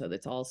nonfiction. So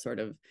that's all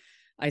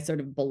I sort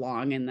of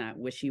belong in that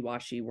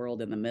wishy-washy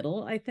world in the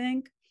middle, I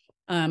think.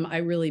 I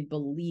really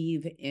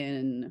believe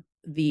in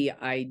the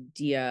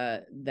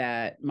idea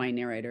that my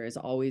narrator is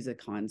always a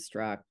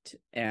construct,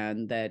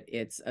 and that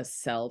it's a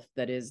self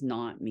that is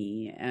not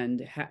me,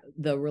 and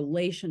the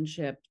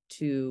relationship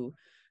to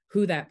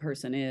who that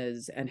person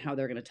is and how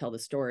they're going to tell the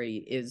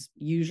story is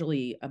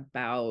usually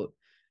about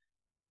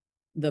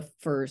the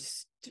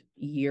first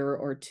year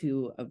or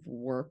two of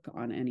work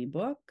on any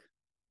book,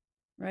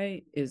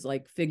 right? Is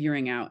like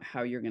figuring out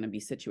how you're going to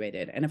be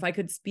situated. And if I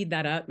could speed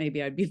that up,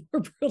 maybe I'd be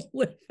more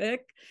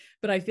prolific,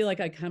 but I feel like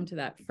I come to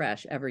that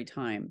fresh every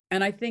time.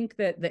 And I think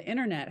that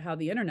how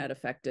the internet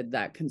affected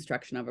that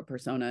construction of a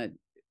persona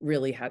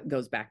really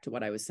goes back to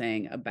what I was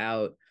saying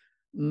about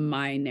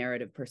my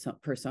narrative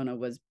persona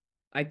was,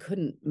 I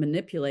couldn't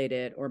manipulate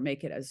it or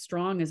make it as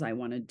strong as I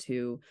wanted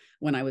to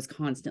when I was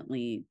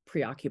constantly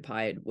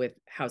preoccupied with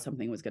how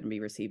something was going to be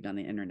received on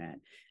the internet.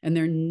 And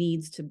there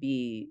needs to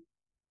be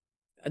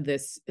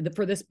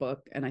for this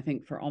book, and I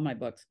think for all my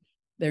books,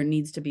 there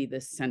needs to be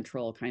this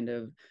central kind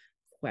of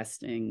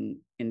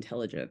questing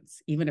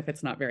intelligence, even if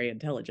it's not very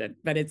intelligent,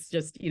 but it's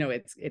just,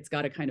 it's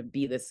got to kind of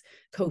be this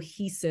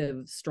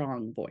cohesive,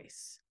 strong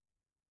voice.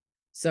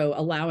 So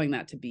allowing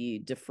that to be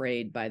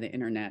defrayed by the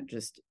internet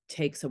just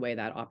takes away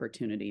that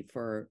opportunity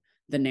for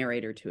the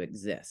narrator to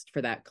exist,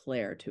 for that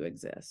Claire to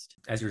exist.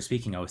 As you were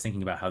speaking, I was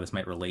thinking about how this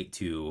might relate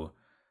to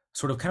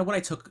sort of kind of what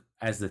I took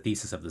as the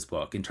thesis of this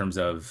book, in terms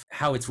of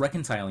how it's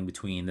reconciling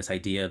between this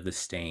idea of the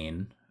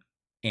stain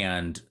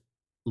and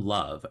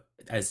love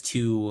as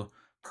two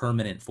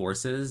permanent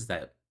forces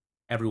that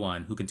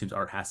everyone who consumes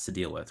art has to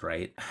deal with,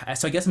 right?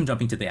 So I guess I'm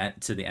jumping to the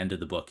end of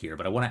the book here,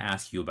 but I want to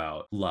ask you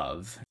about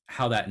love,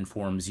 how that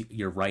informs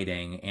your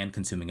writing and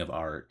consuming of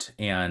art,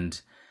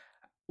 and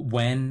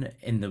when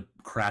in the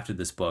craft of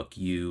this book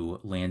you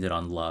landed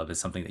on love as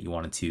something that you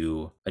wanted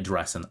to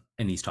address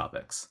in these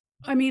topics.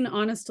 I mean,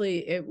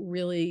 honestly, it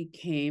really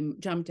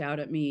jumped out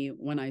at me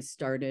when I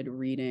started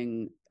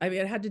reading. I mean,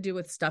 it had to do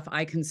with stuff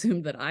I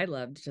consumed that I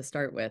loved to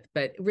start with,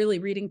 but really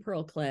reading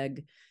Pearl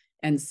Clegg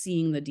and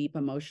seeing the deep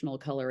emotional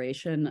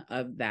coloration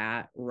of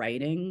that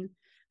writing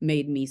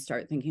made me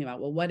start thinking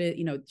about, well,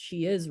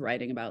 she is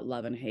writing about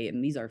love and hate,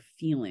 and these are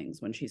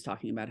feelings when she's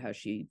talking about how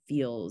she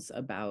feels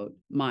about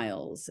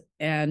Miles.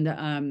 And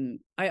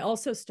I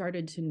also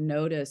started to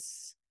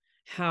notice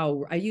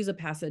how I use a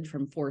passage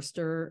from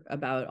Forster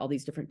about all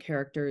these different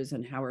characters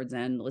and Howard's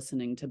End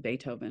listening to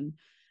Beethoven.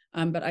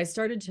 But I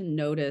started to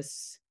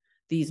notice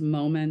these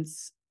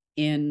moments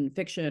in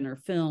fiction or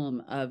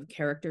film of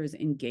characters'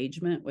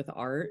 engagement with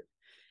art,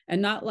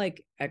 and not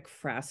like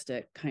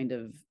ekphrastic kind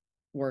of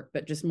work,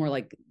 but just more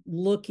like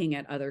looking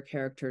at other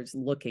characters,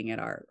 looking at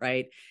art,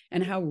 right?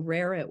 And how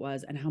rare it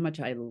was and how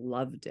much I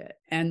loved it.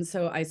 And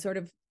so I sort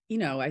of,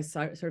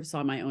 sort of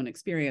saw my own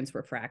experience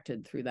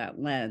refracted through that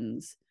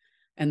lens,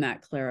 and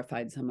that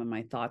clarified some of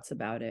my thoughts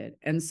about it.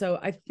 And so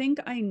I think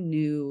I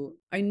knew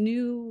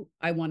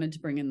I wanted to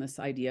bring in this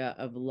idea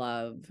of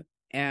love.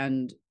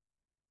 And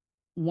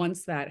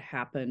once that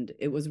happened,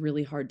 it was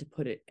really hard to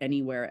put it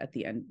anywhere at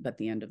the end but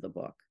the end of the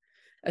book,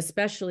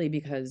 especially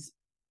because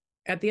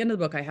at the end of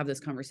the book I have this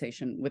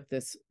conversation with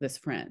this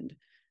friend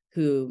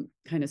who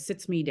kind of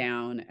sits me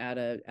down at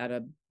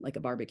a like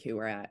a barbecue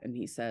we're at, and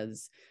he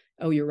says,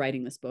 oh, you're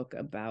writing this book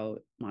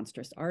about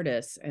monstrous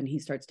artists. And he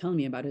starts telling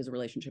me about his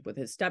relationship with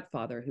his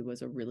stepfather, who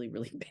was a really,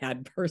 really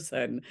bad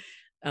person,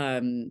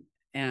 and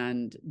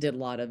did a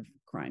lot of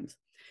crimes.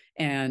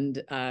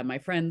 And my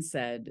friend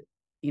said,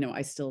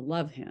 I still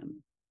love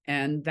him.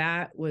 And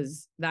that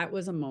was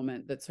a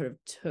moment that sort of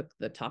took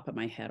the top of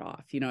my head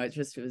off.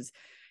 It was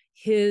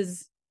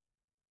his,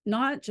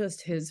 not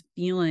just his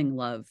feeling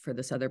love for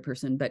this other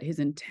person, but his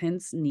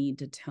intense need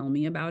to tell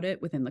me about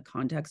it within the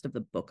context of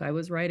the book I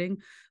was writing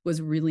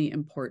was really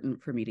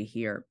important for me to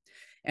hear.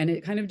 And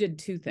it kind of did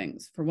two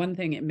things. For one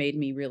thing, it made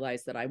me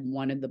realize that I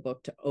wanted the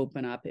book to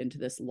open up into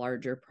this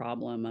larger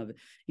problem of,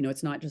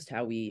 it's not just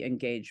how we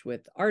engage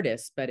with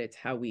artists, but it's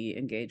how we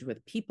engage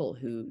with people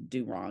who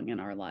do wrong in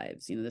our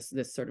lives.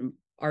 This sort of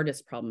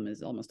artist problem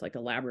is almost like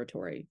a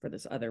laboratory for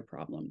this other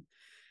problem.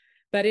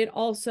 But it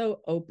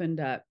also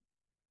opened up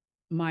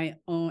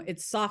it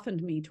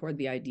softened me toward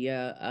the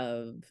idea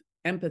of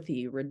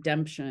empathy,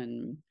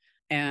 redemption,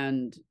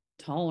 and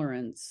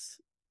tolerance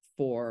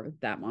for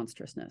that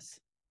monstrousness,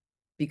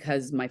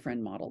 because my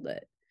friend modeled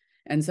it.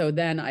 And so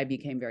then I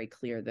became very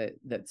clear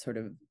that sort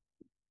of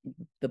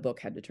the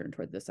book had to turn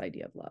toward this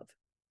idea of love.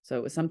 So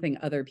it was something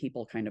other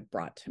people kind of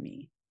brought to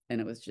me,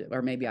 and it was just,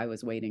 or maybe I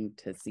was waiting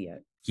to see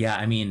it. Yeah,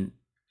 I mean,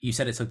 you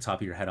said it took the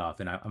top of your head off,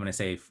 and I'm going to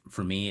say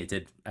for me, it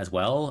did as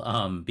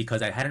well,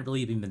 because I hadn't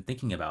really even been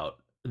thinking about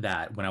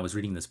that when I was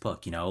reading this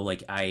book.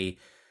 Like I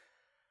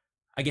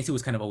guess it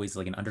was kind of always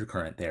like an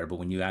undercurrent there, but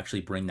when you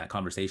actually bring that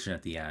conversation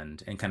at the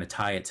end and kind of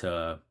tie it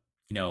to,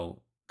 kind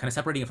of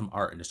separating it from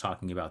art and just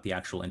talking about the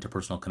actual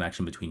interpersonal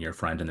connection between your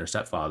friend and their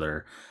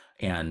stepfather,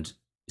 and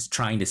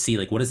trying to see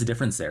like what is the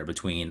difference there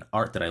between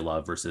art that I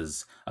love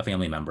versus a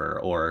family member,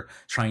 or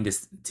trying to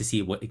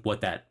see what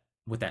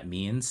that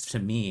means to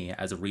me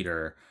as a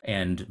reader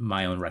and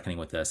my own reckoning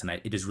with this. And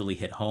it just really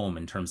hit home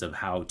in terms of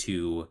how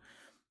to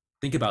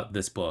think about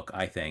this book,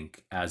 I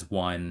think, as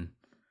one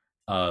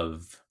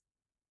of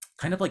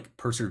kind of like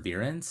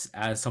perseverance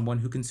as someone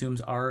who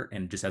consumes art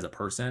and just as a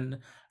person.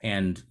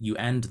 And you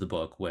end the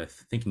book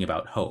with thinking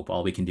about hope.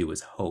 All we can do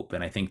is hope.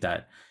 And I think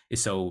that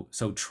is so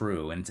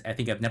true. And I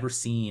think I've never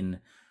seen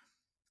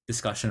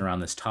discussion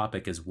around this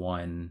topic as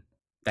one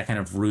that kind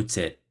of roots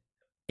it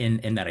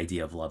in that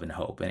idea of love and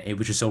hope. And it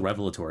was just so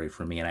revelatory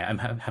for me. And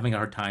I'm having a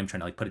hard time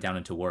trying to like put it down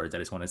into words. I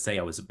just want to say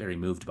I was very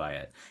moved by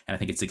it. And I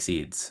think it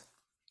succeeds.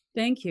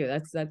 Thank you.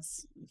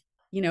 That's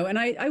and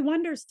I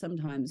wonder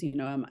sometimes,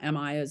 am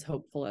I as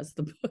hopeful as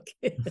the book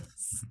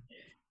is?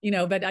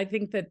 But I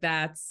think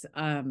that's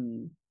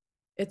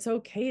it's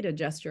okay to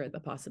gesture at the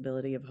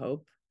possibility of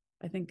hope.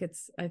 I think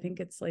it's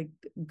like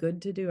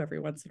good to do every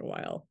once in a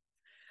while.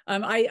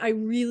 I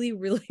really,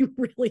 really,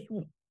 really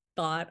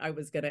thought I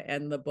was going to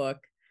end the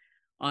book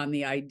on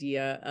the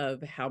idea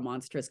of how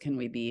monstrous can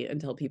we be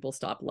until people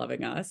stop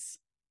loving us.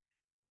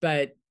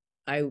 But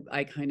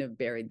I kind of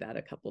buried that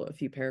a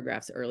few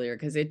paragraphs earlier,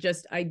 because it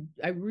just, I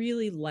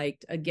really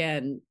liked,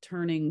 again,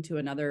 turning to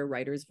another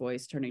writer's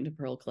voice, turning to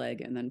Pearl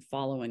Clegg, and then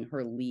following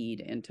her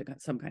lead into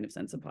some kind of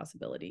sense of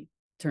possibility.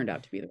 Turned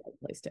out to be the right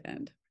place to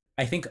end.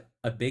 I think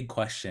a big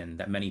question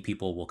that many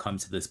people will come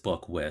to this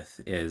book with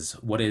is,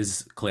 what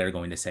is Claire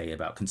going to say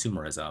about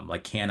consumerism?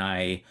 Like, can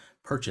I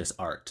purchase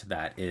art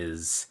that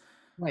is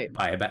Right.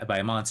 by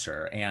a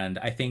monster? And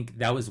I think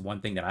that was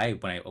one thing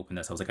that when I opened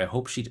this, I was like, I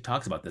hope she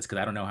talks about this, because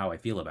I don't know how I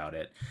feel about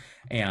it.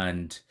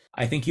 And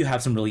I think you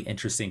have some really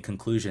interesting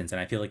conclusions, and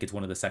I feel like it's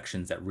one of the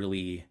sections that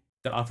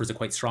offers a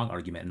quite strong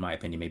argument, in my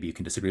opinion. Maybe you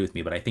can disagree with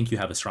me, but I think you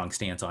have a strong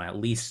stance on at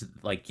least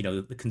like,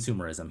 the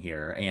consumerism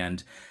here.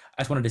 And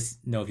I just wanted to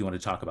know if you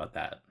wanted to talk about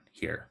that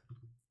here.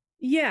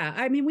 Yeah,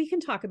 I mean, we can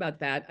talk about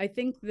that. I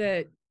think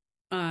that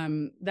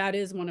That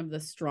is one of the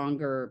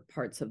stronger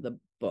parts of the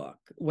book,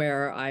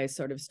 where I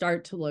sort of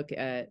start to look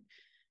at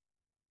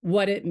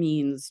what it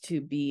means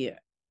to be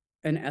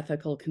an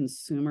ethical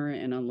consumer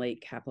in a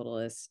late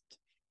capitalist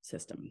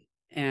system.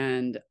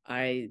 And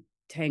I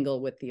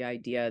tangle with the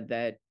idea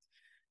that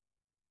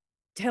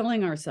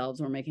telling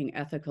ourselves we're making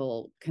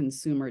ethical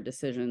consumer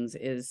decisions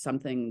is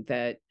something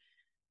that,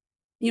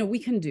 we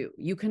can do.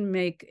 You can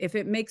make, if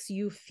it makes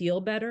you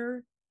feel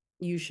better,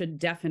 you should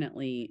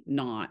definitely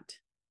not,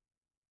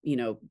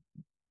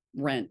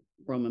 rent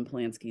Roman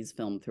Polanski's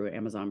film through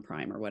Amazon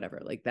Prime or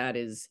whatever. Like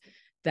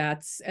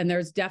and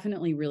there's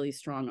definitely really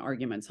strong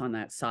arguments on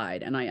that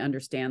side, and I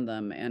understand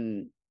them,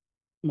 and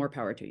more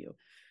power to you.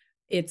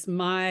 It's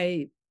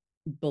my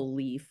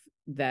belief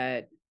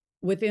that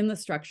within the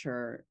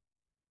structure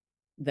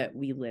that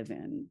we live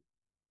in,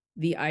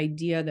 the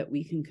idea that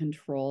we can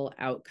control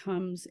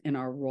outcomes in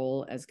our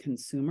role as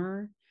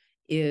consumer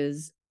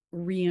is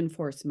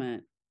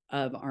reinforcement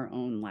of our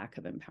own lack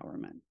of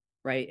empowerment,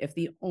 right? If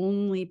the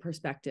only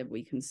perspective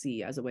we can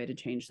see as a way to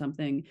change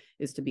something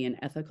is to be an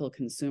ethical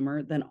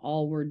consumer, then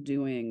all we're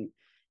doing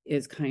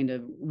is kind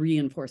of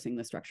reinforcing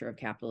the structure of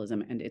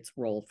capitalism and its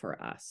role for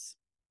us,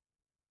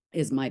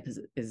 is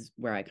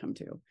where I come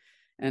to.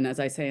 And as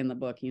I say in the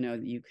book,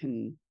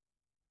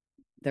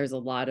 there's a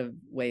lot of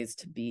ways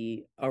to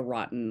be a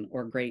rotten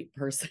or great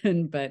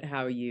person, but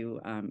how you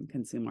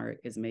consume art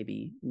is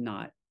maybe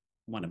not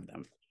one of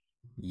them.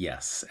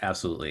 Yes,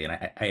 absolutely. And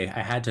I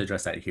had to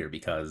address that here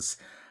because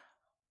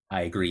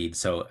I agreed.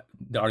 So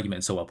the argument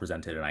is so well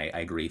presented, and I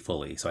agree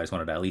fully. So I just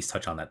wanted to at least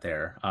touch on that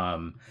there. Yeah,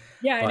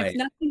 and if But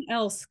nothing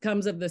else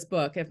comes of this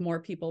book, if more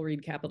people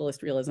read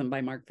Capitalist Realism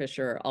by Mark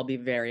Fisher, I'll be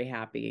very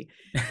happy.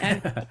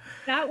 And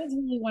that was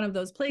really one of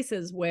those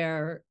places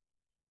where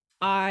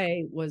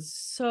I was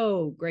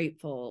so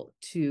grateful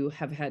to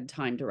have had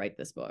time to write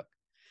this book,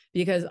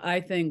 because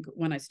I think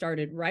when I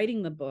started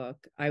writing the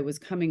book, I was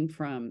coming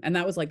from, and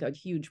that was like a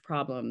huge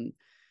problem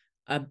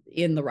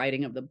in the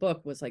writing of the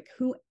book, was like,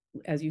 who,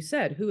 as you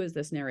said, who is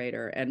this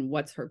narrator and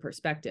what's her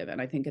perspective?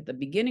 And I think at the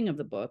beginning of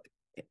the book,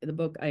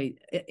 I,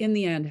 in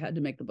the end, had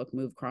to make the book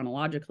move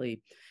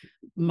chronologically.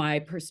 My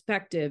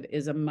perspective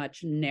is a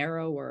much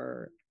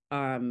narrower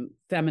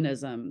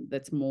feminism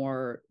that's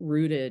more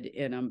rooted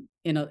in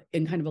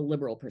kind of a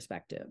liberal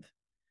perspective.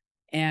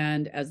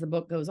 And as the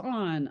book goes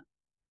on,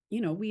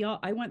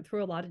 I went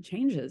through a lot of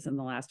changes in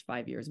the last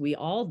 5 years. We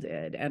all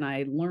did. And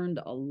I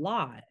learned a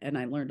lot. And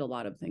I learned a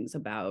lot of things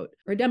about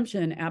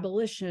redemption,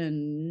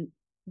 abolition,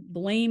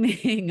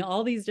 blaming,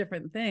 all these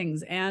different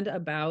things, and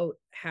about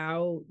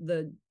how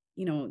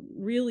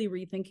really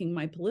rethinking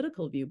my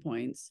political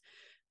viewpoints,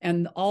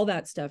 and all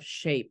that stuff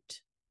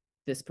shaped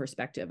this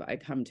perspective I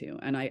come to.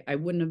 And I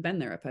wouldn't have been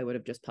there if I would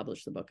have just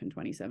published the book in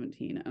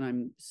 2017. And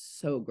I'm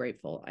so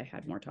grateful I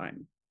had more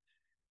time.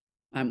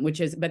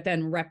 But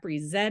then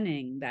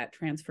representing that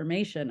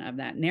transformation of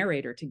that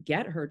narrator to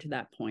get her to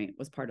that point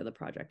was part of the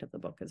project of the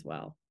book as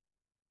well.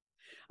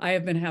 I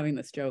have been having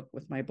this joke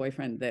with my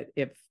boyfriend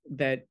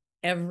that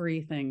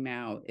everything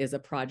now is a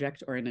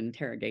project or an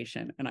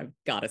interrogation, and I've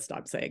got to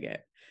stop saying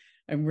it.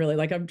 I'm really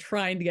I'm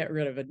trying to get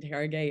rid of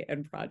interrogate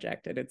and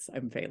project, and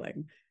I'm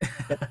failing.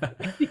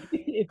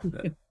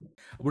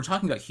 we're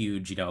talking about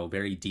huge,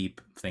 very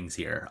deep things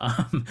here.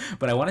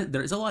 But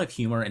there's a lot of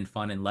humor and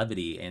fun and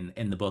levity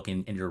in the book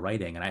and in your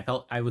writing. And I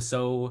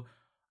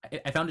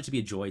found it to be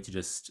a joy to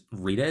just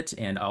read it.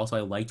 And also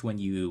I liked when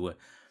you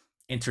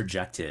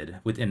interjected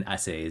within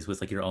essays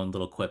with your own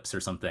little quips or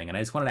something. And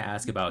I just wanted to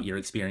ask about your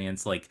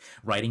experience,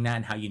 writing that,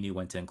 and how you knew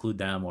when to include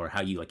them, or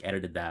how you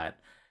edited that.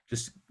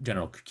 Just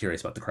general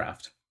curious about the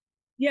craft.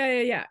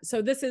 Yeah.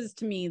 So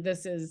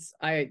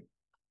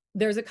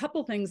there's a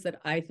couple things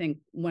that I think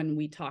when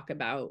we talk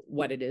about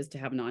what it is to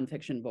have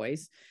nonfiction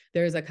voice,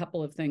 there's a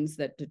couple of things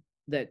that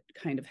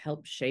kind of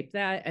help shape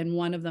that. And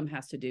one of them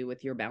has to do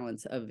with your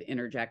balance of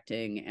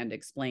interjecting and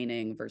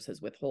explaining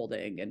versus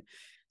withholding. And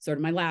sort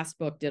of my last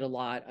book did a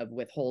lot of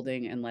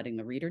withholding and letting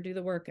the reader do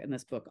the work. And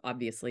this book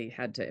obviously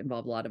had to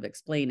involve a lot of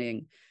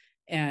explaining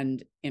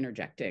and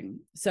interjecting.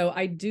 So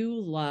I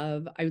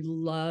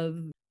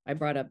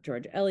brought up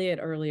George Eliot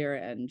earlier,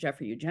 and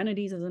Jeffrey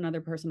Eugenides is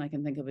another person I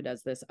can think of who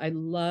does this. I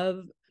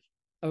love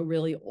a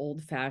really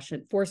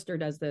old-fashioned, Forster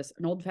does this,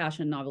 an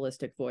old-fashioned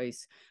novelistic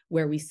voice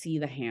where we see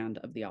the hand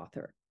of the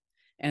author.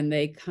 And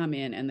they come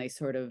in and they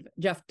sort of,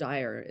 Jeff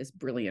Dyer is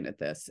brilliant at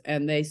this,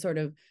 and they sort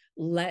of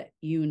let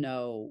you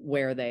know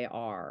where they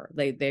are.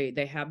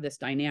 They have this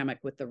dynamic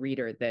with the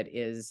reader that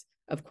is,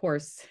 of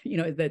course,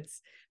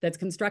 that's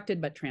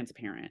constructed but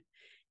transparent.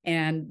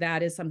 And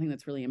that is something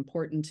that's really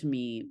important to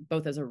me,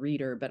 both as a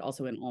reader, but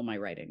also in all my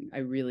writing.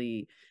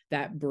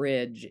 That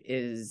bridge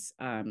is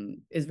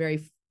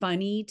very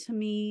funny to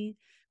me,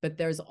 but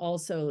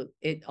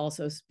it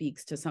also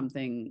speaks to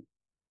something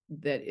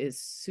that is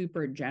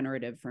super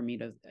generative for me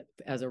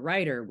as a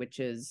writer, which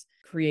is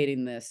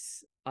creating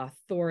this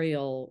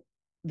authorial,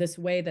 this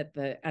way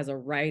that as a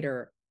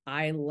writer,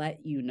 I let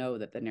you know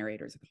that the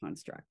narrator is a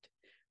construct,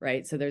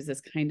 right? So there's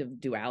this kind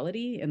of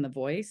duality in the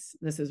voice.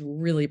 This is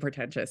really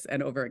pretentious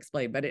and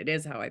over-explained, but it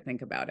is how I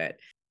think about it.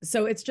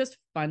 So it's just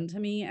fun to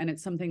me, and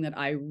it's something that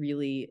I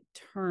really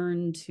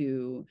turn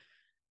to.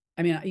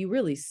 I mean, you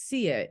really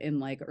see it in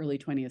like early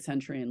 20th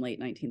century and late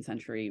 19th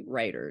century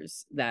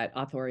writers, that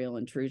authorial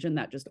intrusion,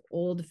 that just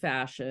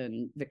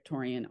old-fashioned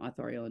Victorian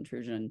authorial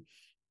intrusion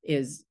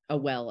is a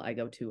well I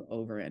go to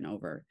over and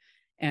over.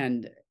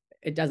 And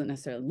it doesn't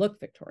necessarily look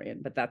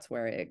Victorian, but that's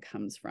where it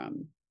comes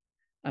from.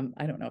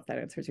 I don't know if that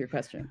answers your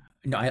question.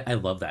 No, I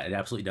love that. It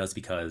absolutely does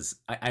because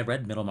I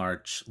read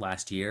Middlemarch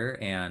last year,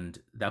 and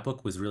that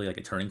book was really like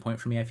a turning point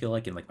for me, I feel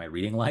like, in like my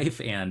reading life.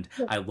 And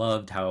I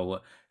loved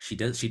how she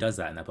does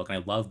that in that book. And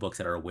I love books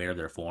that are aware of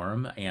their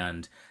form.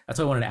 And that's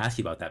why I wanted to ask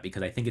you about that,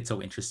 because I think it's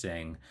so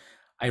interesting.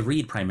 I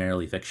read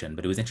primarily fiction,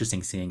 but it was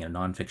interesting seeing in a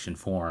nonfiction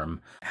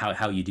form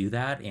how you do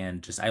that.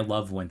 And just I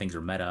love when things are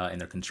meta in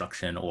their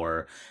construction,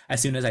 or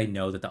as soon as I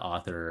know that the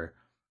author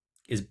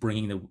is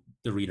bringing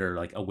the reader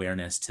like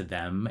awareness to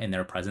them and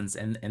their presence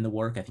in the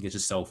work. I think it's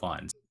just so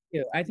fun.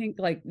 I think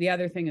like the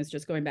other thing is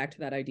just going back to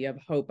that idea of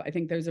hope. I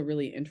think there's a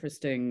really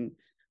interesting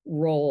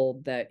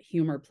role that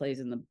humor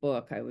plays in the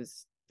book. I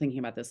was thinking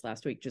about this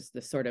last week, just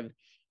the sort of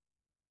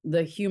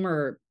the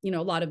humor, a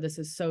lot of this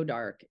is so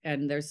dark,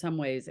 and there's some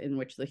ways in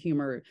which the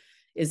humor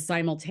is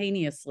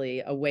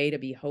simultaneously a way to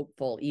be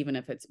hopeful, even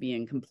if it's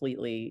being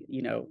completely,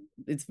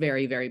 it's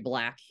very, very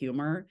black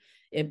humor.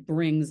 It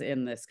brings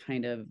in this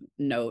kind of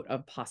note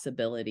of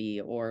possibility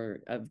or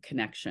of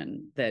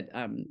connection that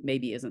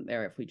maybe isn't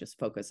there if we just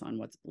focus on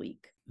what's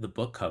bleak. The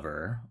book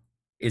cover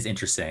is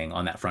interesting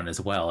on that front as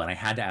well. And I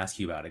had to ask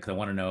you about it because I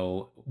want to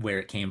know where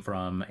it came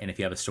from and if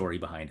you have a story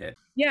behind it.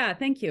 Yeah,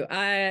 thank you.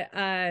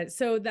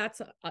 So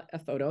that's a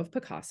photo of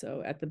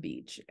Picasso at the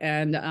beach,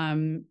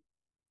 and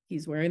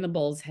he's wearing the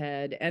bull's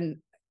head. And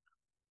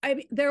I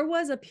mean, there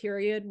was a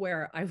period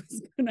where I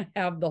was going to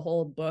have the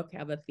whole book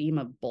have a theme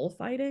of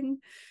bullfighting,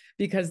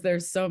 because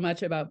there's so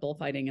much about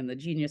bullfighting in the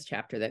Genius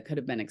chapter that could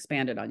have been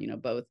expanded on.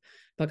 Both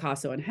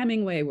Picasso and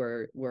Hemingway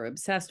were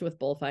obsessed with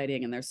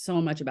bullfighting, and there's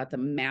so much about the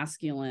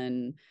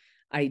masculine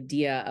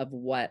idea of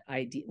what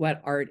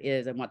art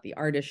is and what the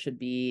artist should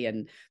be,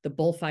 and the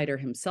bullfighter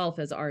himself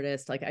as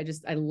artist. Like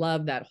I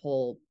love that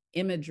whole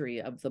imagery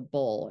of the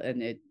bull,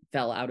 and it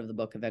fell out of the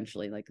book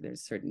eventually. Like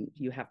there's certain,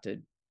 you have to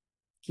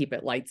keep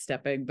it light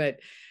stepping, but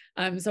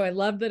so I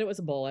loved that it was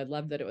a bull. I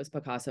loved that it was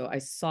Picasso. I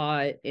saw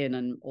it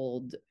in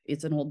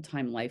it's an old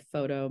time Life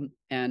photo,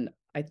 and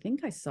I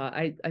think I just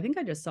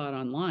saw it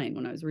online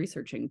when I was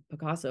researching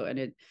Picasso, and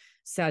it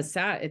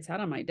sat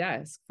on my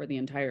desk for the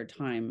entire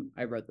time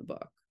I wrote the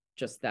book,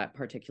 just that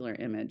particular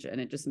image,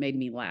 and it just made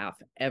me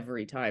laugh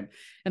every time.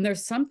 And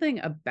there's something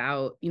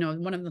about,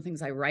 one of the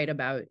things I write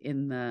about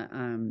in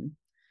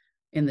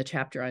the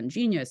chapter on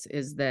Genius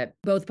is that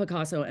both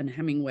Picasso and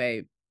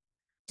Hemingway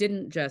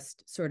didn't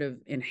just sort of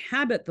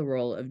inhabit the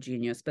role of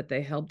genius, but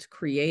they helped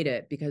create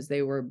it, because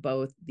they were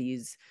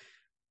these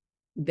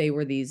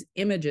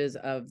images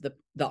of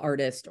the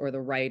artist or the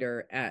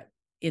writer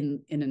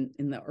in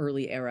the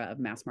early era of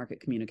mass market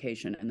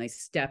communication, and they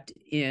stepped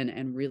in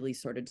and really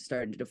started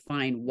to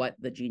define what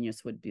the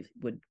genius would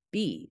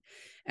be.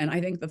 And I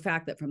think the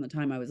fact that from the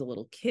time I was a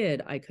little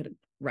kid I could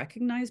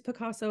recognize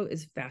Picasso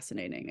is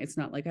fascinating. It's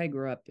not like I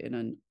grew up in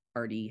an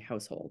arty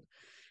household.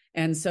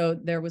 And so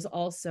there was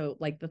also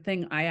like the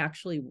thing I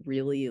actually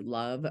really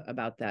love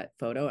about that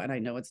photo, and I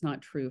know it's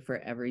not true for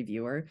every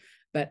viewer,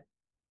 but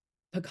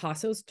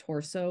Picasso's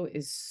torso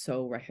is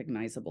so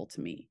recognizable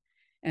to me.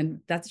 And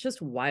that's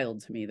just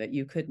wild to me, that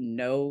you could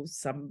know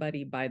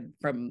somebody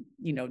from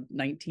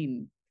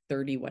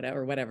 1930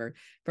 whatever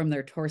from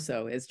their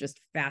torso is just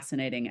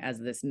fascinating as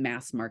this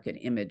mass market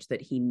image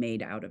that he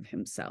made out of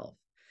himself.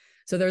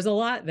 So there's a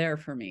lot there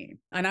for me.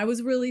 And I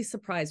was really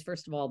surprised,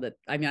 first of all,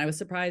 I was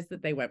surprised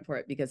that they went for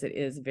it, because it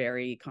is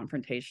very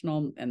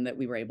confrontational, and that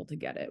we were able to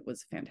get it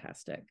was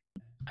fantastic.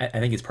 I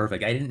think it's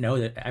perfect. I didn't know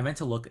that. I meant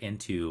to look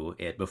into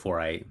it before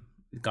I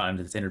got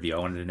into this interview. I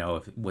wanted to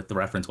know what the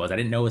reference was. I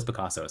didn't know it was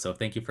Picasso. So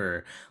thank you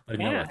for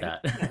letting me know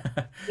about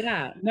that.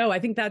 Yeah, no, I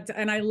think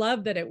and I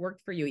love that it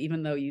worked for you,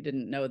 even though you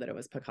didn't know that it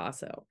was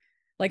Picasso.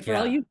 Like for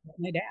all Yeah. you,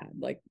 my dad,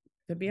 like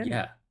could be anyone.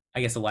 Yeah. I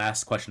guess the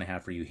last question I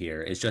have for you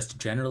here is just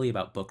generally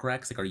about book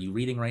recs. Like, are you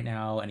reading right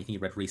now? Anything you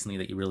read recently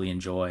that you really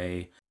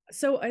enjoy?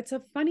 So it's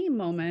a funny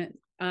moment.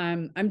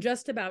 I'm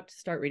just about to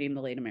start reading The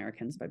Late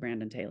Americans by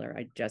Brandon Taylor.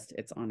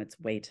 It's on its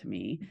way to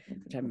me,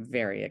 which I'm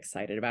very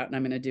excited about. And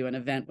I'm going to do an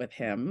event with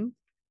him.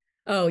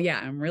 Oh yeah,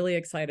 I'm really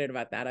excited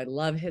about that. I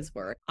love his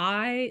work.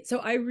 I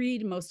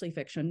read mostly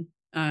fiction.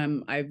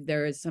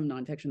 There is some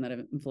nonfiction that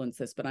have influenced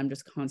this, but I'm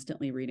just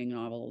constantly reading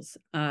novels.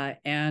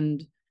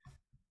 And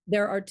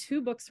there are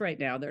two books right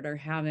now that are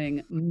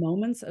having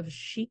moments of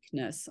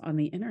chicness on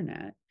the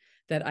internet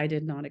that I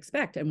did not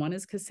expect. And one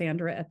is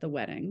Cassandra at the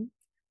Wedding,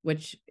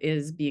 which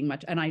is being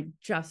much, and I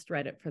just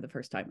read it for the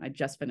first time. I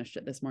just finished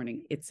it this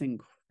morning. It's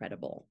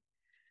incredible.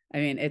 I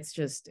mean, it's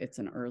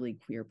an early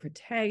queer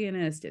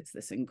protagonist. It's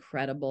this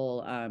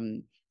incredible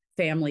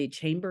family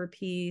chamber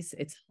piece.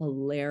 It's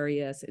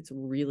hilarious. It's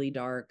really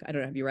dark. I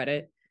don't know. Have you read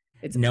it?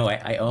 It's No,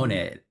 I own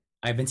it.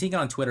 I've been seeing it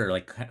on Twitter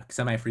like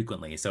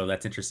semi-frequently, so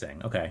that's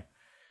interesting. Okay.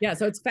 yeah,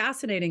 so it's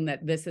fascinating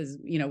that this is,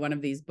 one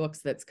of these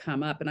books that's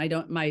come up. And I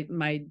don't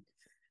my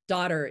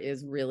daughter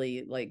is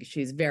really like,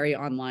 she's very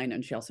online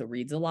and she also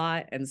reads a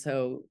lot. And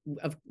so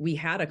we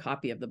had a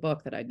copy of the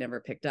book that I'd never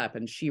picked up,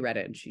 and she read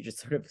it and she just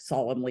sort of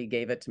solemnly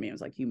gave it to me. I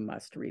was like, you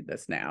must read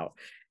this now.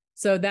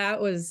 So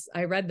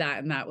I read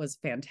that, and that was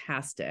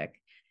fantastic.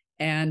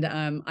 And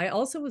I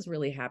also was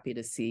really happy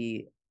to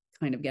see,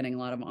 kind of getting a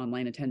lot of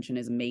online attention,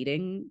 is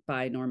Mating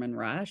by Norman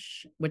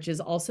Rush, which is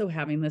also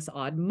having this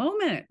odd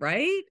moment,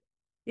 right?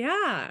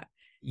 Yeah.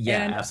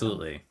 Yeah, And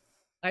absolutely.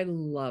 I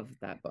love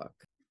that book.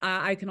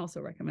 I can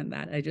also recommend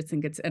that. I just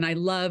think and I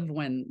love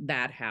when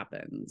that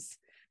happens,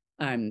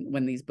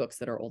 when these books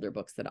that are older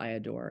books that I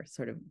adore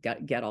sort of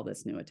get all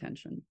this new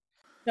attention.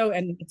 So,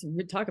 and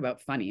talk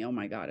about funny. Oh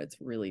my God, it's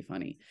really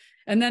funny.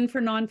 And then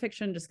for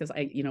nonfiction, just because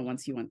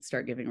once you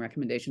start giving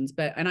recommendations,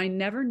 and I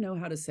never know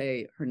how to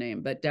say her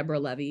name, but Deborah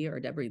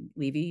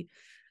Levy,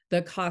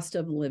 The Cost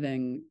of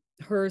Living.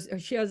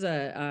 She has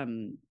a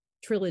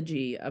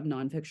trilogy of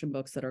nonfiction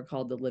books that are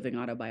called the Living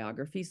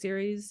Autobiography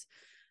series.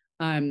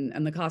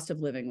 And The Cost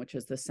of Living, which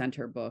is the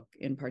center book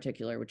in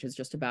particular, which is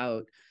just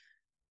about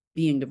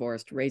being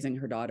divorced, raising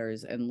her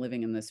daughters, and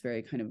living in this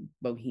very kind of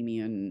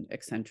bohemian,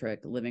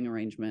 eccentric living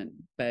arrangement.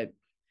 But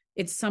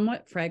it's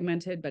somewhat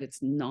fragmented, but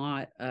it's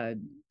not a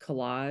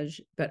collage.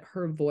 But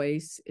her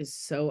voice is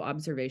so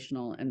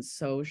observational and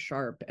so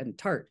sharp and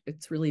tart.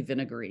 It's really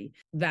vinegary.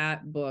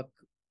 That book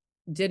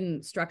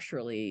didn't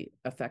structurally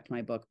affect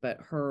my book, but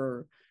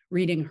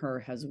reading her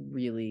has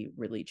really,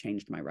 really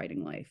changed my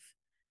writing life.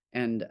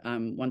 And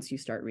once you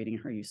start reading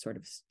her, you sort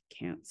of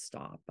can't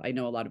stop. I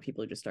know a lot of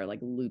people who just start like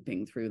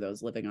looping through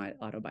those living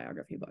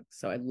autobiography books.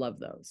 So I love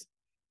those.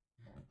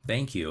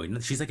 Thank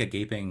you. She's like a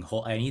gaping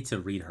hole. I need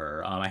to read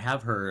her. I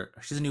have her.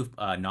 She's a new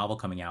novel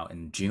coming out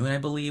in June, I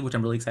believe, which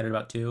I'm really excited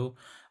about too.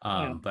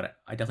 Yeah. But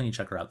I definitely need to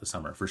check her out this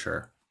summer for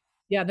sure.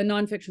 Yeah. The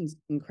nonfiction's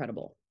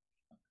incredible.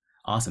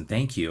 Awesome.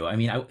 Thank you. I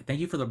mean,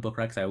 thank you for the book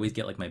recs. I always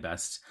get like my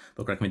best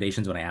book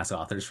recommendations when I ask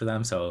authors for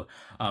them. So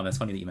that's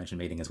funny that you mentioned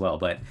Mating as well.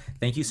 But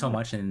thank you so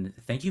much. And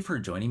thank you for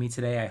joining me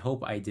today. I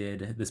hope I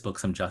did this book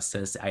some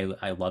justice. I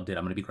loved it.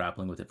 I'm going to be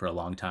grappling with it for a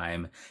long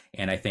time.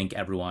 And I think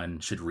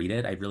everyone should read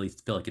it. I really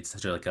feel like it's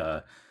such like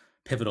a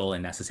pivotal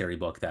and necessary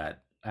book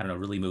that, I don't know,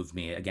 really moved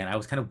me. Again, I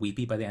was kind of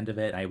weepy by the end of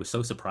it. I was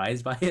so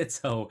surprised by it.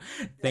 So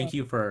Yeah. thank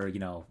you for,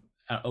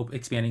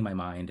 expanding my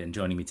mind and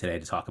joining me today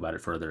to talk about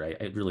it further.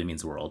 It really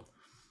means the world.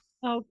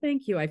 Oh,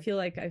 thank you. I feel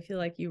like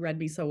you read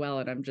me so well,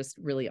 and I'm just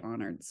really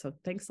honored. So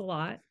thanks a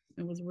lot.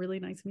 It was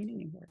really nice meeting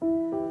you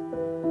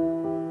here.